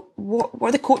 well, what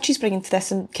are the coaches bringing to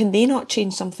this, and can they not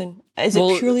change something? Is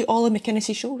it purely all on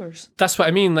McInnes' shoulders? That's what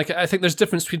I mean. Like, I think there's a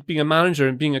difference between being a manager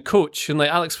and being a coach. And like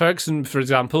Alex Ferguson, for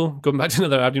example, going back to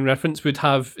another Aberdeen reference, would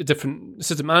have a different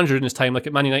assistant manager in his time. Like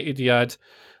at Man United, he had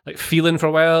like Phelan for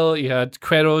a while, he had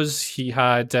Queiroz, he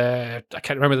had, I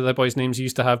can't remember the other boys' names he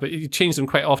used to have, but he changed them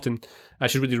quite often. I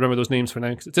should really remember those names for now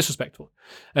because it's disrespectful.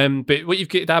 But what you've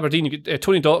got at Aberdeen, you get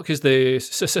Tony Dock is the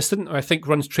assistant, or I think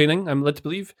runs training, I'm led to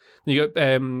believe. Then you got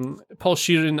Paul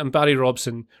Sheeran and Barry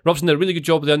Robson. Robson did a really good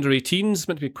job with the under-18s,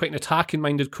 meant to be quite an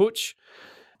attacking-minded coach.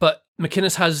 But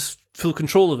McInnes has full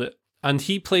control of it. And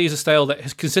he plays a style that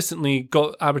has consistently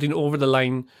got Aberdeen over the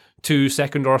line to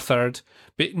second or third,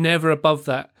 but never above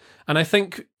that. And I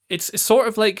think it's sort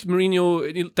of like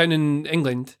Mourinho down in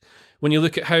England, when you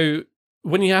look at how,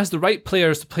 when he has the right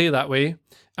players to play that way,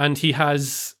 and he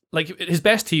has, like, his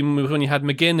best team was when he had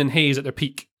McGinn and Hayes at their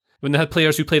peak, when they had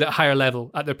players who played at a higher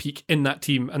level at their peak in that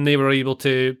team, and they were able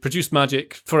to produce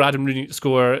magic for Adam Rooney to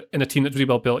score in a team that's really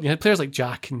well built. And you had players like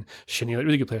Jack and Shinnie, like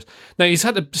really good players. Now, he's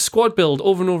had a squad build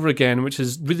over and over again, which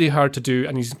is really hard to do,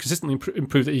 and he's consistently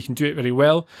improved that he can do it very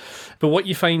well. But what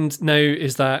you find now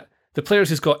is that the players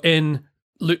he's got in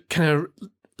look kind of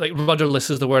like rudderless,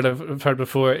 is the word I've heard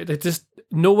before. They just,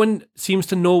 no one seems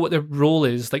to know what their role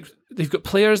is. Like, they've got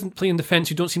players playing defence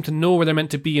who don't seem to know where they're meant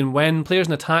to be and when. Players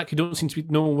in attack who don't seem to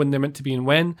know when they're meant to be and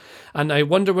when. And I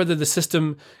wonder whether the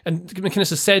system, and McInnes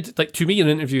has said, like to me in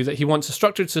an interview, that he wants a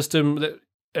structured system that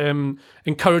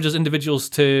encourages individuals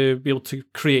to be able to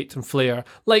create and flair,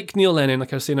 like Neil Lennon,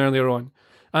 like I was saying earlier on.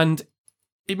 And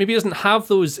it maybe doesn't have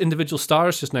those individual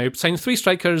stars just now. Signed 3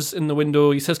 strikers in the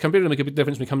window. He says Canberra will make a big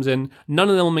difference when he comes in. None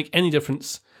of them will make any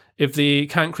difference if they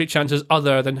can't create chances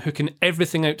other than hooking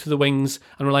everything out to the wings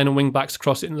and relying on wing backs to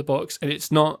cross it into the box. And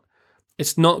it's not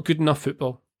good enough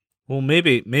football. Well,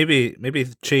 maybe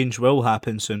change will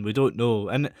happen soon. We don't know.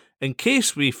 And in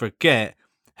case we forget,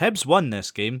 Hibs won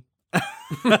this game. They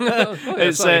were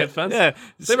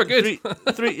good.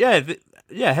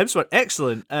 Hibs were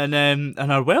excellent and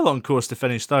are well on course to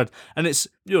finish third. And it's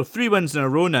 3 wins in a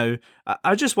row now.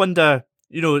 I just wonder,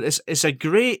 it's a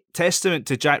great testament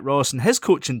to Jack Ross and his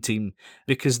coaching team,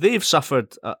 because they've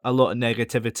suffered a lot of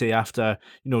negativity after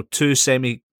 2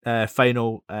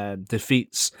 semi-final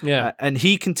defeats. Yeah, and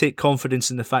he can take confidence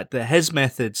in the fact that his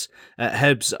methods at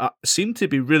Hibs seem to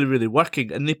be really, really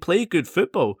working, and they play good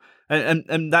football.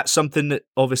 And that's something that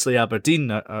obviously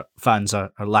Aberdeen fans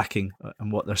are lacking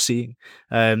in what they're seeing.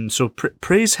 So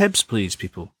praise Hibs, please,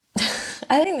 people.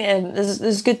 I think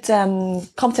there's good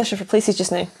competition for places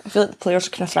just now. I feel like the players are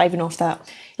kind of thriving off that.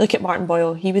 You look at Martin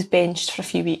Boyle, he was benched for a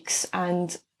few weeks,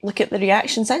 and look at the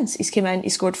reaction since. He's came in, he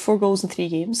scored 4 goals in 3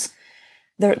 games.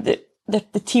 The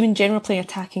team in general playing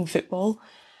attacking football.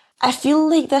 I feel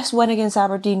like this win against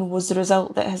Aberdeen was the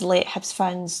result that has let Hibs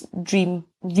fans dream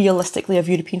realistically of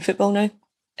European football now.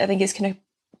 I think it's kind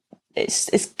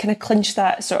of clinched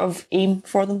that sort of aim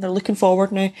for them. They're looking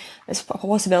forward now. It's a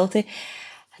possibility.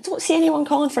 I don't see anyone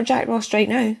calling for Jack Ross right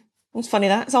now. It's funny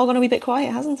that. It's all gone a wee bit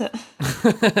quiet, hasn't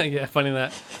it? Yeah, funny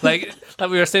that. Like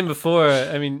we were saying before,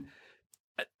 I mean,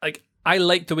 like, I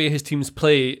like the way his teams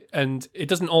play, and it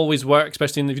doesn't always work,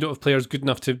 especially if you don't have players good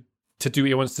enough to do what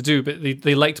he wants to do, but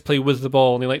they like to play with the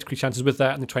ball, and they like to create chances with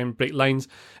that, and they try and break lines.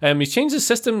 He's changed his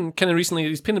system kind of recently.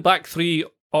 He's playing the back 3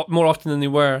 more often than they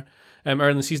were earlier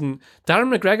in the season.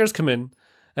 Darren McGregor's come in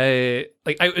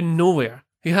like out of nowhere.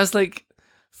 He has like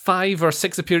 5 or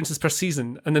 6 appearances per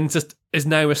season, and then just is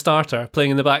now a starter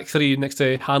playing in the back 3 next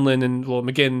to Hanlon and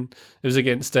McGinn. It was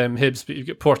against Hibs, but you've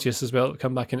got Porteous as well that will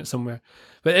come back in it somewhere.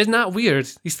 But isn't that weird?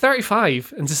 He's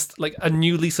 35 and just like a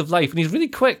new lease of life, and he's really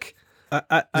quick. He's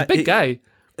a big guy.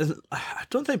 I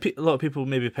don't think a lot of people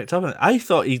maybe picked up on it. I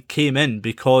thought he came in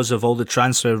because of all the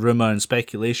transfer rumour and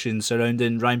speculation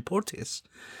surrounding Ryan Porteous.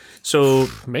 So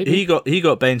maybe he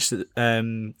got benched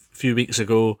a few weeks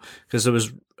ago because there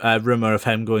was a rumour of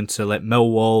him going to like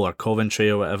Millwall or Coventry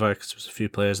or whatever, because there was a few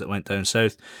players that went down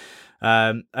south.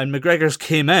 And McGregor's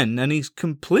came in, and he's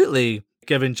completely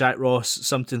given Jack Ross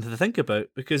something to think about,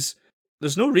 because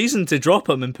there's no reason to drop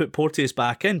him and put Porteous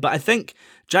back in. But I think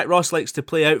Jack Ross likes to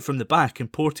play out from the back,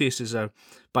 and Porteous is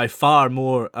by far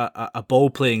more a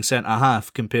ball-playing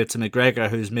centre-half compared to McGregor,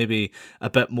 who's maybe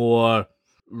a bit more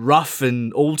rough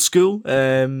and old school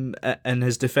in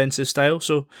his defensive style.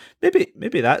 So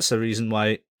maybe that's a reason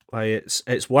why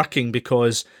it's working,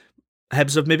 because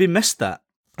Hibs have maybe missed that.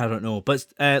 I don't know. But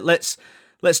let's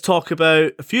Let's talk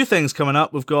about a few things coming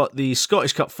up. We've got the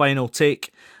Scottish Cup final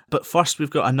take, but first we've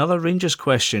got another Rangers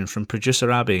question from producer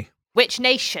Abby. Which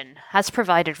nation has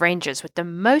provided Rangers with the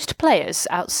most players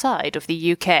outside of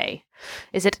the UK?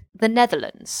 Is it the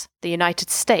Netherlands, the United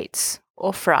States,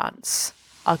 or France?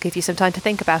 I'll give you some time to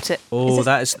think about it. Oh, is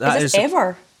this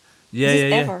ever? Yeah, is this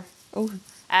yeah. Ever? Oh.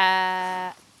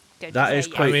 That is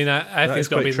quite. I mean, I think it's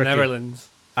got to be the Netherlands.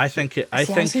 I think it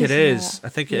is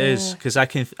because I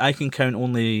can count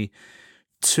only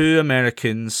 2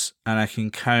 Americans and I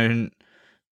can count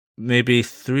maybe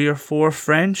 3 or 4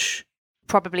 French.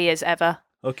 Probably is ever.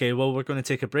 Okay, well, we're going to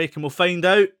take a break and we'll find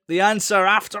out the answer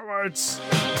afterwards.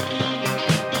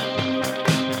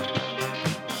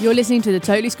 You're listening to the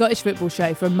Totally Scottish Football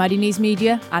Show from Muddy Knees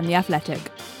Media and The Athletic.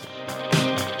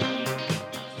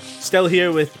 Still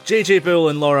here with JJ Bull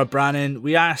and Laura Brannan.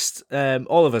 We asked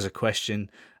all of us a question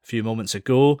a few moments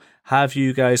ago. Have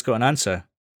you guys got an answer?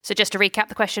 So just to recap,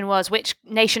 the question was, which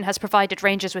nation has provided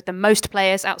Rangers with the most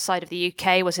players outside of the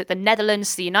UK? Was it the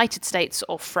Netherlands, the United States,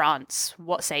 or France?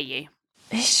 What say you?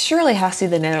 It surely has to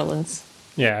be the Netherlands.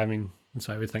 Yeah, I mean, that's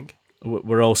what I would think.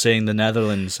 We're all saying the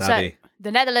Netherlands, Abby. So,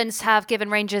 the Netherlands have given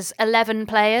Rangers 11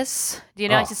 players. The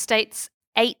United States,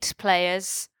 8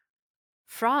 players.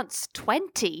 France,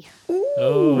 20.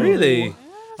 Oh, really?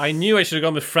 I knew I should have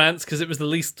gone with France because it was the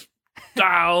least...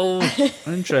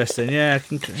 Interesting. Yeah,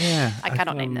 I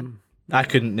cannot name them. I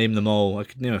couldn't name them all. I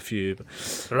could name a few. But...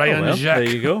 Ryan Jack.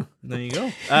 There you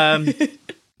go.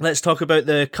 Let's talk about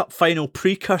the cup final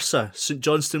precursor. St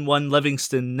Johnstone 1,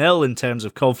 Livingston 0 in terms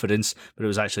of confidence, but it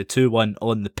was actually 2-1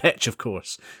 on the pitch, of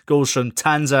course. Goals from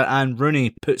Tanser and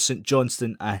Rooney put St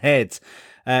Johnstone ahead.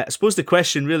 I suppose the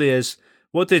question really is,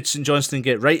 what did St Johnstone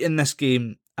get right in this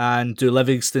game, and do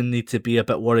Livingston need to be a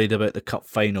bit worried about the cup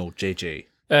final, JJ?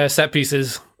 Set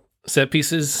pieces. 2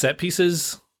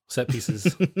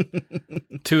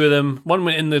 of them. One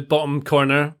went in the bottom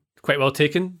corner, quite well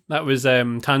taken. That was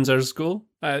Tanser's goal.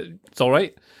 It's all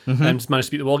right. Just managed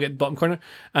to beat the wall, get the bottom corner.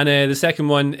 And the second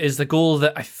one is the goal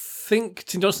that I think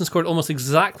St Johnstone scored almost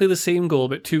exactly the same goal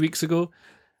about 2 weeks ago.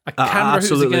 I can't remember who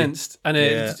it was against. And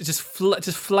it just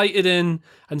flighted in,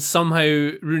 and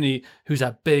somehow Rooney, who's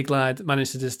a big lad,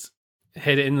 managed to just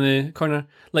head it in the corner.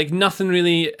 Like nothing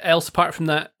really else apart from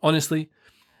that, honestly.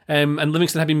 And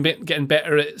Livingston have been getting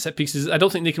better at set pieces. I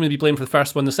don't think they can really be blamed for the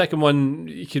first one. The second one,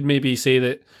 you could maybe say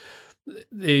that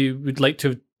they would like to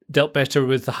have dealt better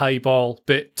with the high ball.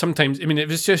 But sometimes, I mean,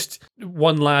 if it's just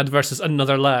one lad versus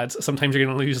another lad, sometimes you're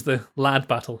going to lose the lad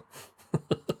battle.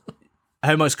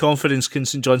 How much confidence can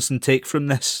St Johnstone take from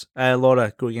this,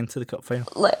 Laura, going into the cup final?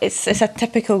 It's a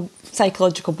typical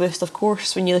psychological boost, of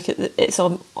course, when you look at it's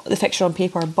on the fixture on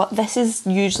paper, but this is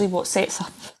usually what sets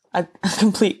up a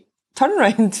complete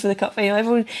turnaround for the cup final.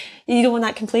 Everyone, you don't want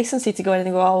that complacency to go in and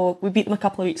go, oh, we beat them a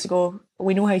couple of weeks ago,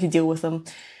 we know how to deal with them.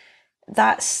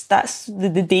 That's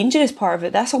the dangerous part of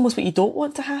it. That's almost what you don't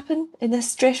want to happen in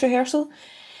this dress rehearsal.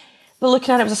 But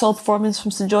looking at it, it was a solid performance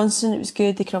from St Johnstone. It was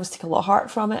good. They can obviously take a lot of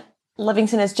heart from it.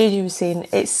 Livingston, as JJ was saying,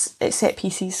 it's set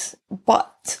pieces.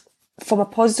 But from a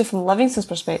positive from Livingston's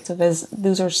perspective is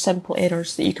those are simple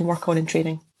errors that you can work on in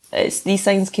training. These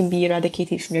things can be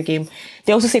eradicated from your game.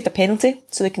 They also saved a penalty,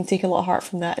 so they can take a lot of heart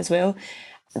from that as well.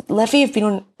 Livy have been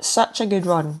on such a good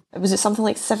run. Was it something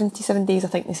like 77 days, I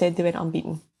think they said they went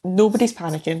unbeaten. Nobody's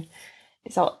panicking.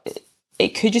 It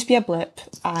could just be a blip,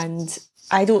 and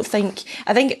I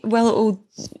think while it'll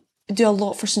do a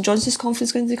lot for St Johnstone's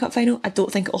confidence going into the cup final, I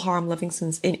don't think it'll harm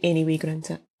Livingston's in any way going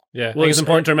into it. Yeah, I think it's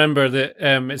important to remember that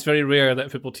it's very rare that a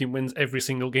football team wins every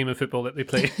single game of football that they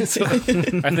play. So I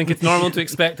think it's normal to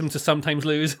expect them to sometimes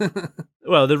lose.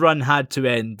 Well, the run had to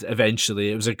end eventually.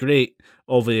 It was a great,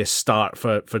 obvious start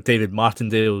for David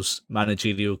Martindale's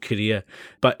managerial career.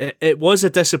 But it was a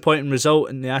disappointing result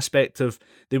in the aspect of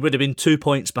they would have been 2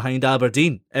 points behind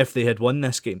Aberdeen if they had won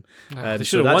this game. They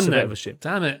should have won that.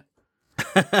 Damn it.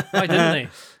 Why didn't they?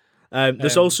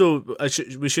 There's also,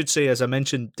 we should say, as I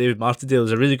mentioned, David Martindale,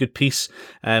 there's a really good piece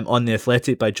on The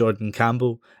Athletic by Jordan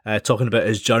Campbell talking about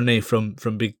his journey from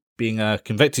being a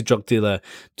convicted drug dealer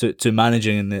to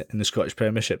managing in the Scottish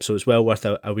Premiership. So it's well worth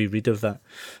a wee read of that.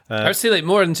 I would say like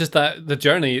more than just that, the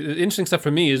journey. The interesting stuff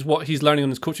for me is what he's learning on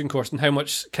his coaching course and how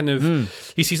much kind of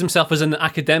he sees himself as an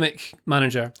academic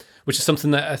manager, which is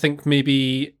something that I think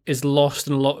maybe is lost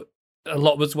in a lot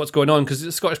of what's going on, because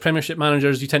the Scottish Premiership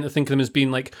managers, you tend to think of them as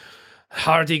being like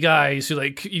hardy guys who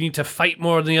like you need to fight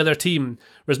more than the other team,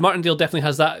 whereas Martindale definitely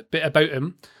has that bit about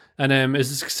him and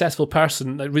is a successful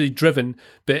person, like really driven,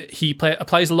 but he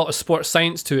applies a lot of sports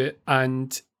science to it,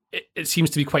 and it seems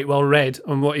to be quite well read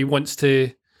on what he wants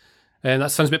to, and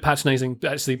that sounds a bit patronising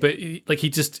actually, but he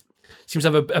seems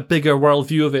to have a bigger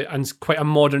worldview of it and quite a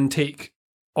modern take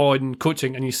on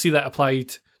coaching, and you see that applied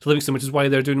to Livingston, which is why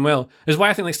they're doing well. It's why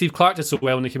I think like Steve Clarke did so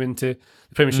well when they came into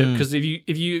the Premiership, because if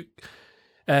you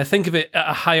think of it at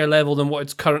a higher level than what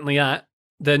it's currently at,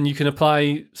 then you can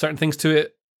apply certain things to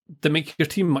it that make your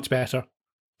team much better.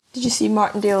 Did you see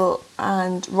Martindale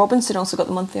and Robinson also got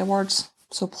the monthly awards?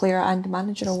 So player and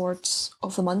manager awards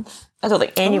of the month. I don't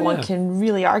think anyone can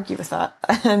really argue with that.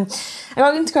 I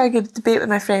got into quite a good debate with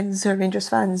my friends who are Rangers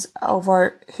fans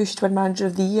over who should win manager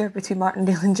of the year between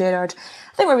Martindale and Gerrard.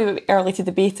 I think we're a bit early to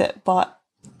debate it, but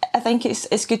I think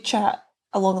it's good chat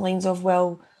along the lines of,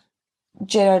 well,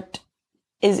 Gerrard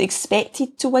is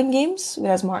expected to win games,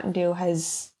 whereas Martindale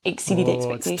has exceeded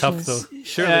expectations. It's tough though.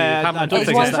 Surely,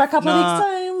 it's won for a couple of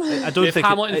weeks' time. I don't if think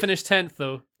Hamilton finished 10th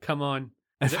though, come on.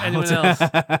 Is there anyone else?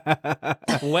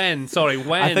 When?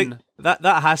 I think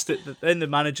that has to. Then the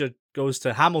manager goes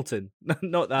to Hamilton,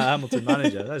 not the Hamilton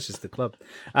manager. That's just the club.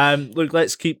 Look,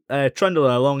 let's keep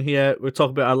trundling along here. We're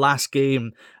talking about our last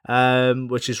game,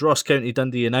 which is Ross County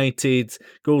Dundee United.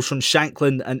 Goals from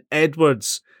Shankland and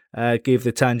Edwards gave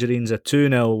the Tangerines a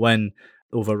 2-0 win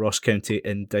over Ross County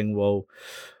in Dingwall.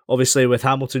 Obviously, with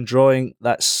Hamilton drawing,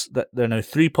 they're now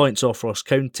 3 points off Ross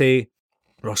County.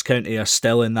 Ross County are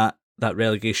still in that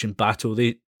relegation battle.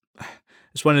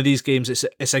 It's one of these games.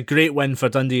 It's a great win for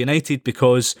Dundee United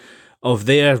because of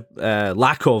their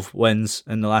lack of wins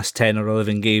in the last 10 or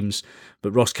 11 games.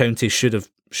 But Ross County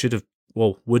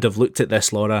would have looked at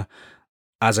this, Laura,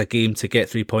 as a game to get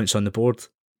 3 points on the board.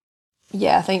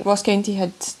 Yeah, I think Ross County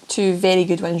had two very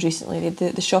good wins recently. They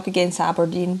had the shock against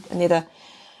Aberdeen, and they had a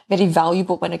very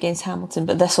valuable win against Hamilton,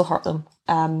 but this will hurt them.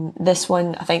 This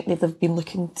one, I think they've been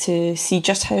looking to see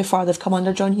just how far they've come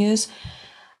under John Hughes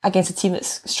against a team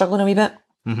that's struggling a wee bit,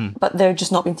 but they're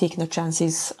just not been taking their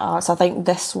chances. So I think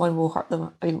this one will hurt them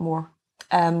a bit more.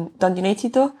 Dundee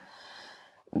United, though,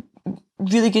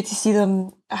 really good to see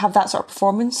them have that sort of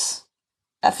performance.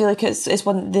 I feel like it's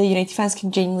one the United fans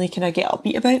can genuinely kind of get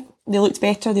upbeat about. They looked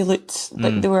better. They looked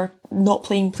like they were not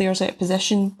playing players out of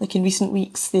position like in recent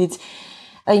weeks.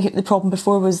 I think the problem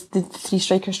before was the three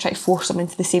strikers try to force them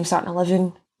into the same starting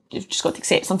 11. You've just got to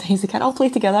accept sometimes they can't all play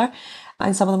together,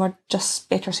 and some of them are just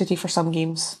better suited for some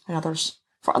games and others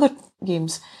for other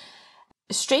games.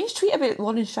 A strange tweet about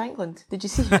Lawrence Shankland. Did you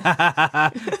see?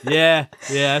 yeah,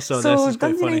 I saw this. So it's quite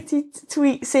Dundee funny. United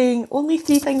tweet saying only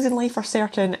 3 things in life are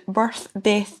certain: birth,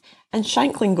 death, and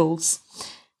Shankland goals.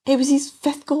 It was his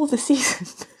 5th goal of the season.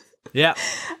 Yeah.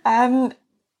 I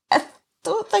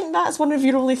don't think that's one of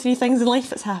your only 3 things in life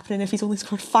that's happening if he's only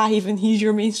scored 5 and he's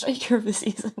your main striker of the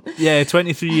season. Yeah,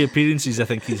 23 appearances I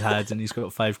think he's had, and he's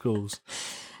got 5 goals.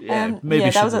 Yeah,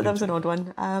 that was an odd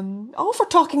one. All for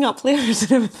talking up players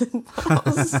and everything. That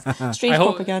was strange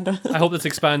propaganda. I hope this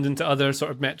expands into other sort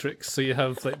of metrics. So you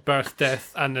have like birth,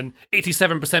 death, and an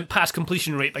 87% pass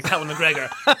completion rate like Callum McGregor.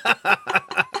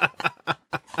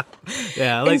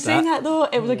 Yeah, I like in saying that though,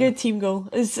 it was a good team goal.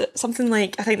 It was something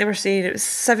like, I think they were saying it was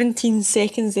 17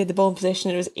 seconds they had the ball in possession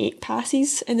and it was 8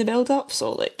 passes in the build-up.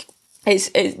 So like,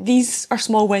 these are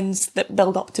small wins that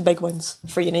build up to big wins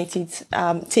for United.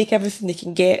 Take everything they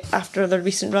can get after their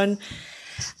recent run,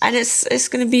 and it's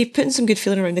going to be putting some good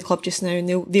feeling around the club just now, and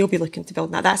they'll be looking to build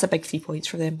on that. That's a big 3 points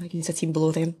for them against a team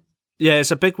below them. Yeah,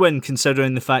 it's a big win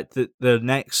considering the fact that their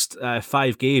next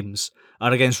 5 games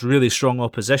are against really strong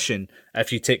opposition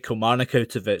if you take Kilmarnock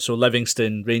out of it. So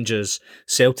Livingston, Rangers,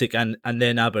 Celtic and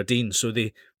then Aberdeen. So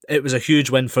it was a huge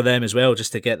win for them as well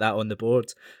just to get that on the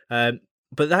board.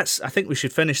 But I think we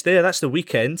should finish there. That's the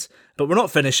weekend. But we're not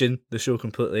finishing the show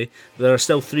completely. There are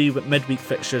still 3 midweek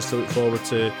fixtures to look forward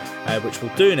to, which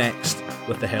we'll do next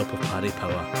with the help of Paddy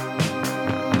Power.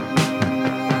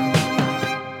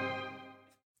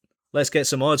 Let's get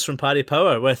some odds from Paddy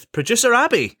Power with producer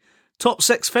Abby. Top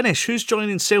 6 finish. Who's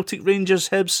joining Celtic, Rangers,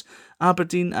 Hibs,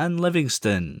 Aberdeen and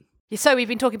Livingston? So we've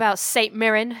been talking about St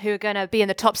Mirren, who are going to be in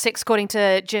the top 6 according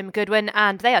to Jim Goodwin,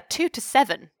 and they are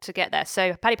 2-7 to get there.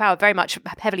 So Paddy Power very much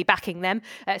heavily backing them.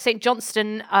 St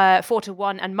Johnstone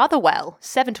 4-1 and Motherwell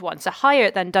 7-1, so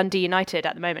higher than Dundee United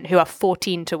at the moment, who are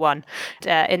 14-1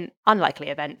 in unlikely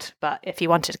event. But if you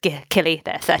wanted Killie,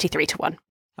 they're 33-1.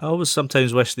 I always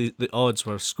sometimes wish the odds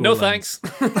were scored. No thanks.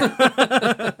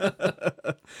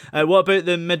 What about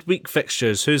the midweek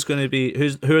fixtures? Who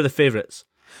are the favourites?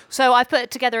 So I've put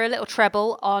together a little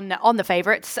treble on the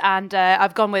favourites, and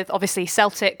I've gone with obviously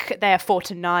Celtic. They are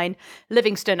 4-9,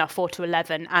 Livingston are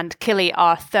 4-11, and Killie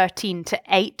are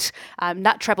 13-8.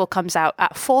 That treble comes out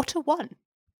at 4-1.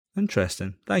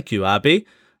 Interesting. Thank you, Abby.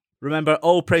 Remember,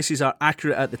 all prices are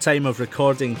accurate at the time of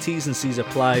recording. T's and C's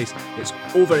applies. It's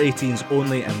over 18s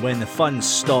only, and when the funds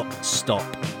stop.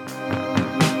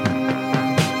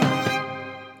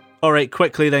 All right,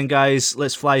 quickly then, guys,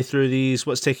 let's fly through these.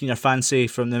 What's taking your fancy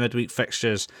from the midweek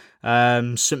fixtures?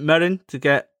 St Mirren to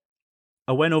get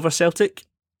a win over Celtic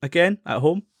again at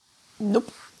home.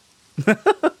 Nope. We're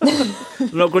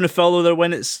not going to follow their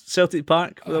win at Celtic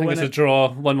Park. I think it's a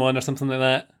draw, 1-1 or something like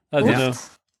that. I don't know.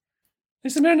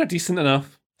 St Mirren are decent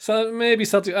enough. So maybe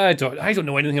Celtic. I don't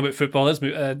know anything about football. Let's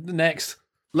move next.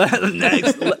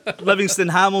 Next, Livingston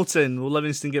Hamilton. Will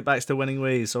Livingston get back to winning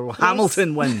ways, or will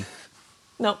Hamilton win?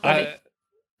 No, I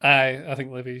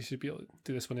think Livy should be able to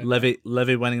do this one.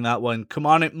 Livy winning that one.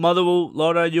 Kilmarnock, Motherwell.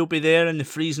 Laura, you'll be there in the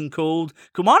freezing cold.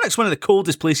 Kilmarnock's one of the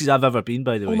coldest places I've ever been,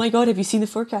 by the way. Oh my God, have you seen the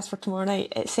forecast for tomorrow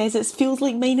night? It says it feels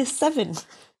like -7.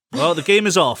 Well, the game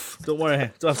is off. Don't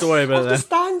worry. Don't have to worry about I have to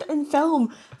stand and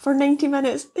film for 90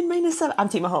 minutes in -7. I'm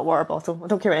taking my hot water bottle. I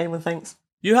don't care what anyone thinks.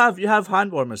 You have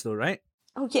hand warmers though, right?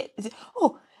 Oh yeah.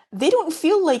 Oh, they don't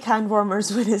feel like hand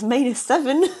warmers when it's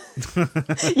 -7.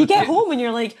 You get home and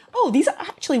you're like, oh, these are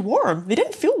actually warm. They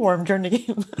didn't feel warm during the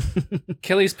game.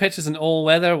 Killy's pitch is an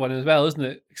all-weather one as well, isn't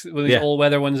it? One of these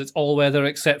all-weather ones, it's all-weather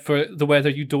except for the weather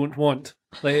you don't want.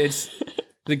 Like it's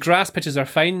the grass pitches are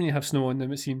fine when you have snow on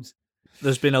them, it seems.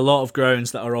 There's been a lot of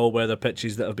grounds that are all-weather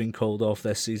pitches that have been called off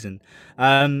this season.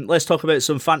 Let's talk about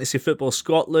some Fantasy Football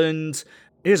Scotland.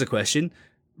 Here's a question.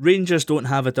 Rangers don't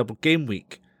have a double game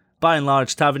week. By and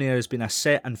large, Tavernier has been a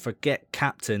set-and-forget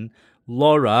captain.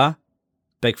 Laura,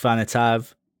 big fan of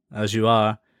Tav, as you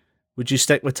are, would you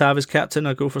stick with Tav as captain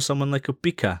or go for someone like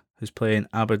Obika, who's playing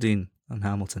Aberdeen and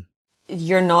Hamilton?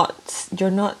 You're not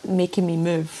making me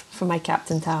move for my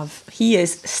captain Tav. He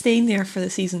is staying there for the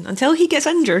season until he gets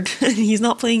injured and he's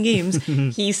not playing games.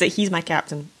 He's my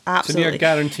captain. Absolutely. So you're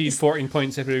guaranteed 14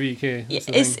 points every week, eh?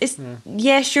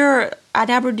 Yeah, sure. An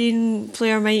Aberdeen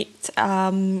player might.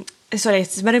 A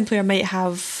Mirren player might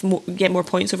get more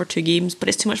points over 2 games, but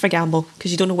it's too much of a gamble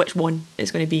because you don't know which one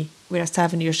it's going to be. Whereas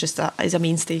Tavernier's is a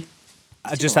mainstay.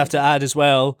 I just have to add as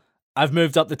well, I've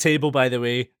moved up the table, by the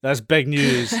way. That's big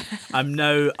news. I'm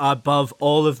now above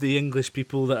all of the English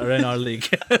people that are in our league.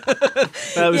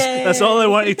 That's all I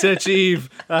wanted to achieve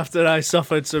after I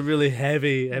suffered some really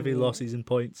heavy losses in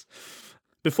points.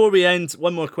 Before we end,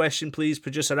 one more question, please,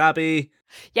 Producer Abby.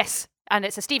 Yes, and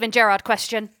it's a Steven Gerrard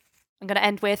question. I'm going to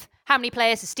end with, how many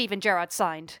players has Steven Gerrard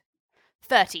signed?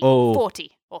 30,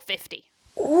 40 or 50?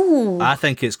 Ooh. I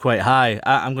think it's quite high.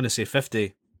 I'm going to say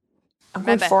 50.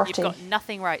 Remember, 40. You've got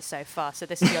nothing right so far, so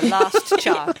this is your last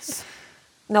chance.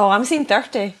 No, I'm saying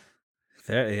 30.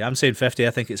 30. I'm saying 50.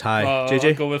 I think it's high.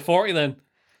 JJ? I'll go with 40 then.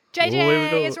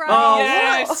 JJ is right. Oh,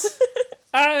 yes!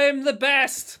 I'm the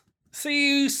best!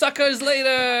 See you suckers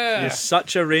later! You're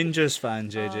such a Rangers fan,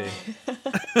 JJ.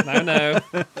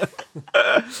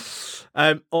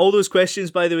 No. All those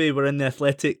questions, by the way, were in the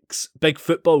Athletics Big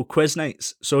Football Quiz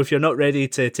Nights. So if you're not ready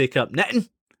to take up knitting,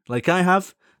 like I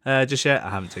have, just yet, I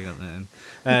haven't taken up knitting.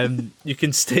 You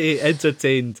can stay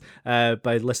entertained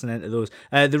by listening to those.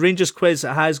 The Rangers quiz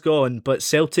has gone, but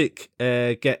Celtic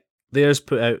get theirs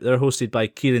put out. They're hosted by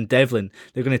Kieran Devlin.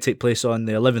 They're going to take place on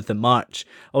the 11th of March.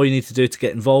 All you need to do to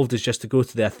get involved is just to go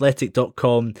to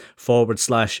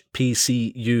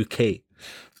theathletic.com/PCUK.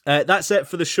 That's it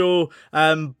for the show.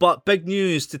 But big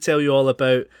news to tell you all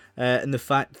about, in the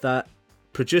fact that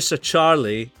producer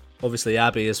Charlie, obviously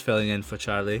Abby is filling in for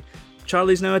Charlie.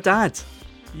 Charlie's now a dad.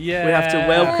 Yeah. We have to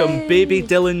welcome baby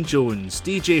Dylan Jones,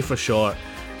 DJ for short.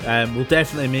 We'll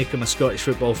definitely make him a Scottish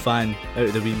football fan out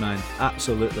of the wee man.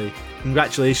 Absolutely.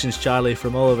 Congratulations, Charlie,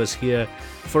 from all of us here.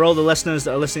 For all the listeners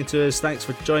that are listening to us, thanks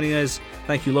for joining us.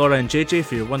 Thank you, Laura and JJ,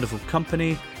 for your wonderful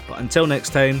company. But until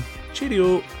next time,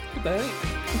 cheerio. Goodbye.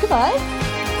 Goodbye.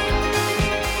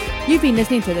 You've been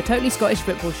listening to the Totally Scottish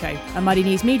Football Show, a Muddy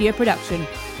Knees Media production.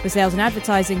 For sales and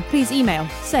advertising, please email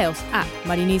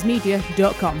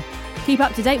sales@muddykneesmedia.com. Keep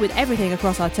up to date with everything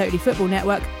across our Totally Football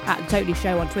network at The Totally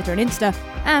Show on Twitter and Insta,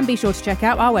 and be sure to check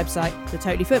out our website,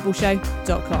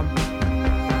 thetotallyfootballshow.com.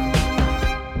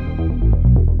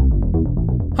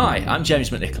 Hi, I'm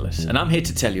James McNicholas, and I'm here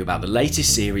to tell you about the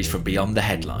latest series from Beyond the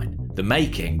Headline, The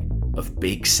Making of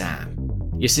Big Sam.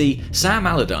 You see, Sam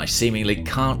Allardyce seemingly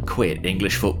can't quit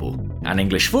English football, and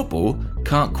English football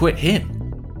can't quit him.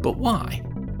 But why?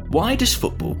 Why does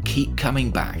football keep coming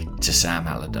back to Sam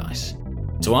Allardyce?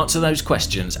 To answer those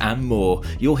questions and more,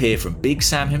 you'll hear from Big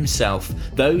Sam himself,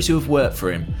 those who have worked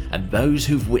for him, and those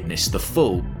who've witnessed the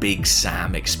full Big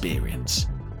Sam experience.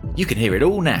 You can hear it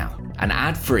all now, and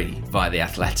ad-free via the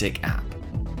Athletic app.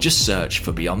 Just search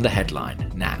for Beyond the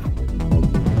Headline now.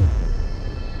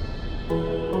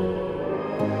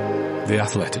 The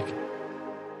Athletic.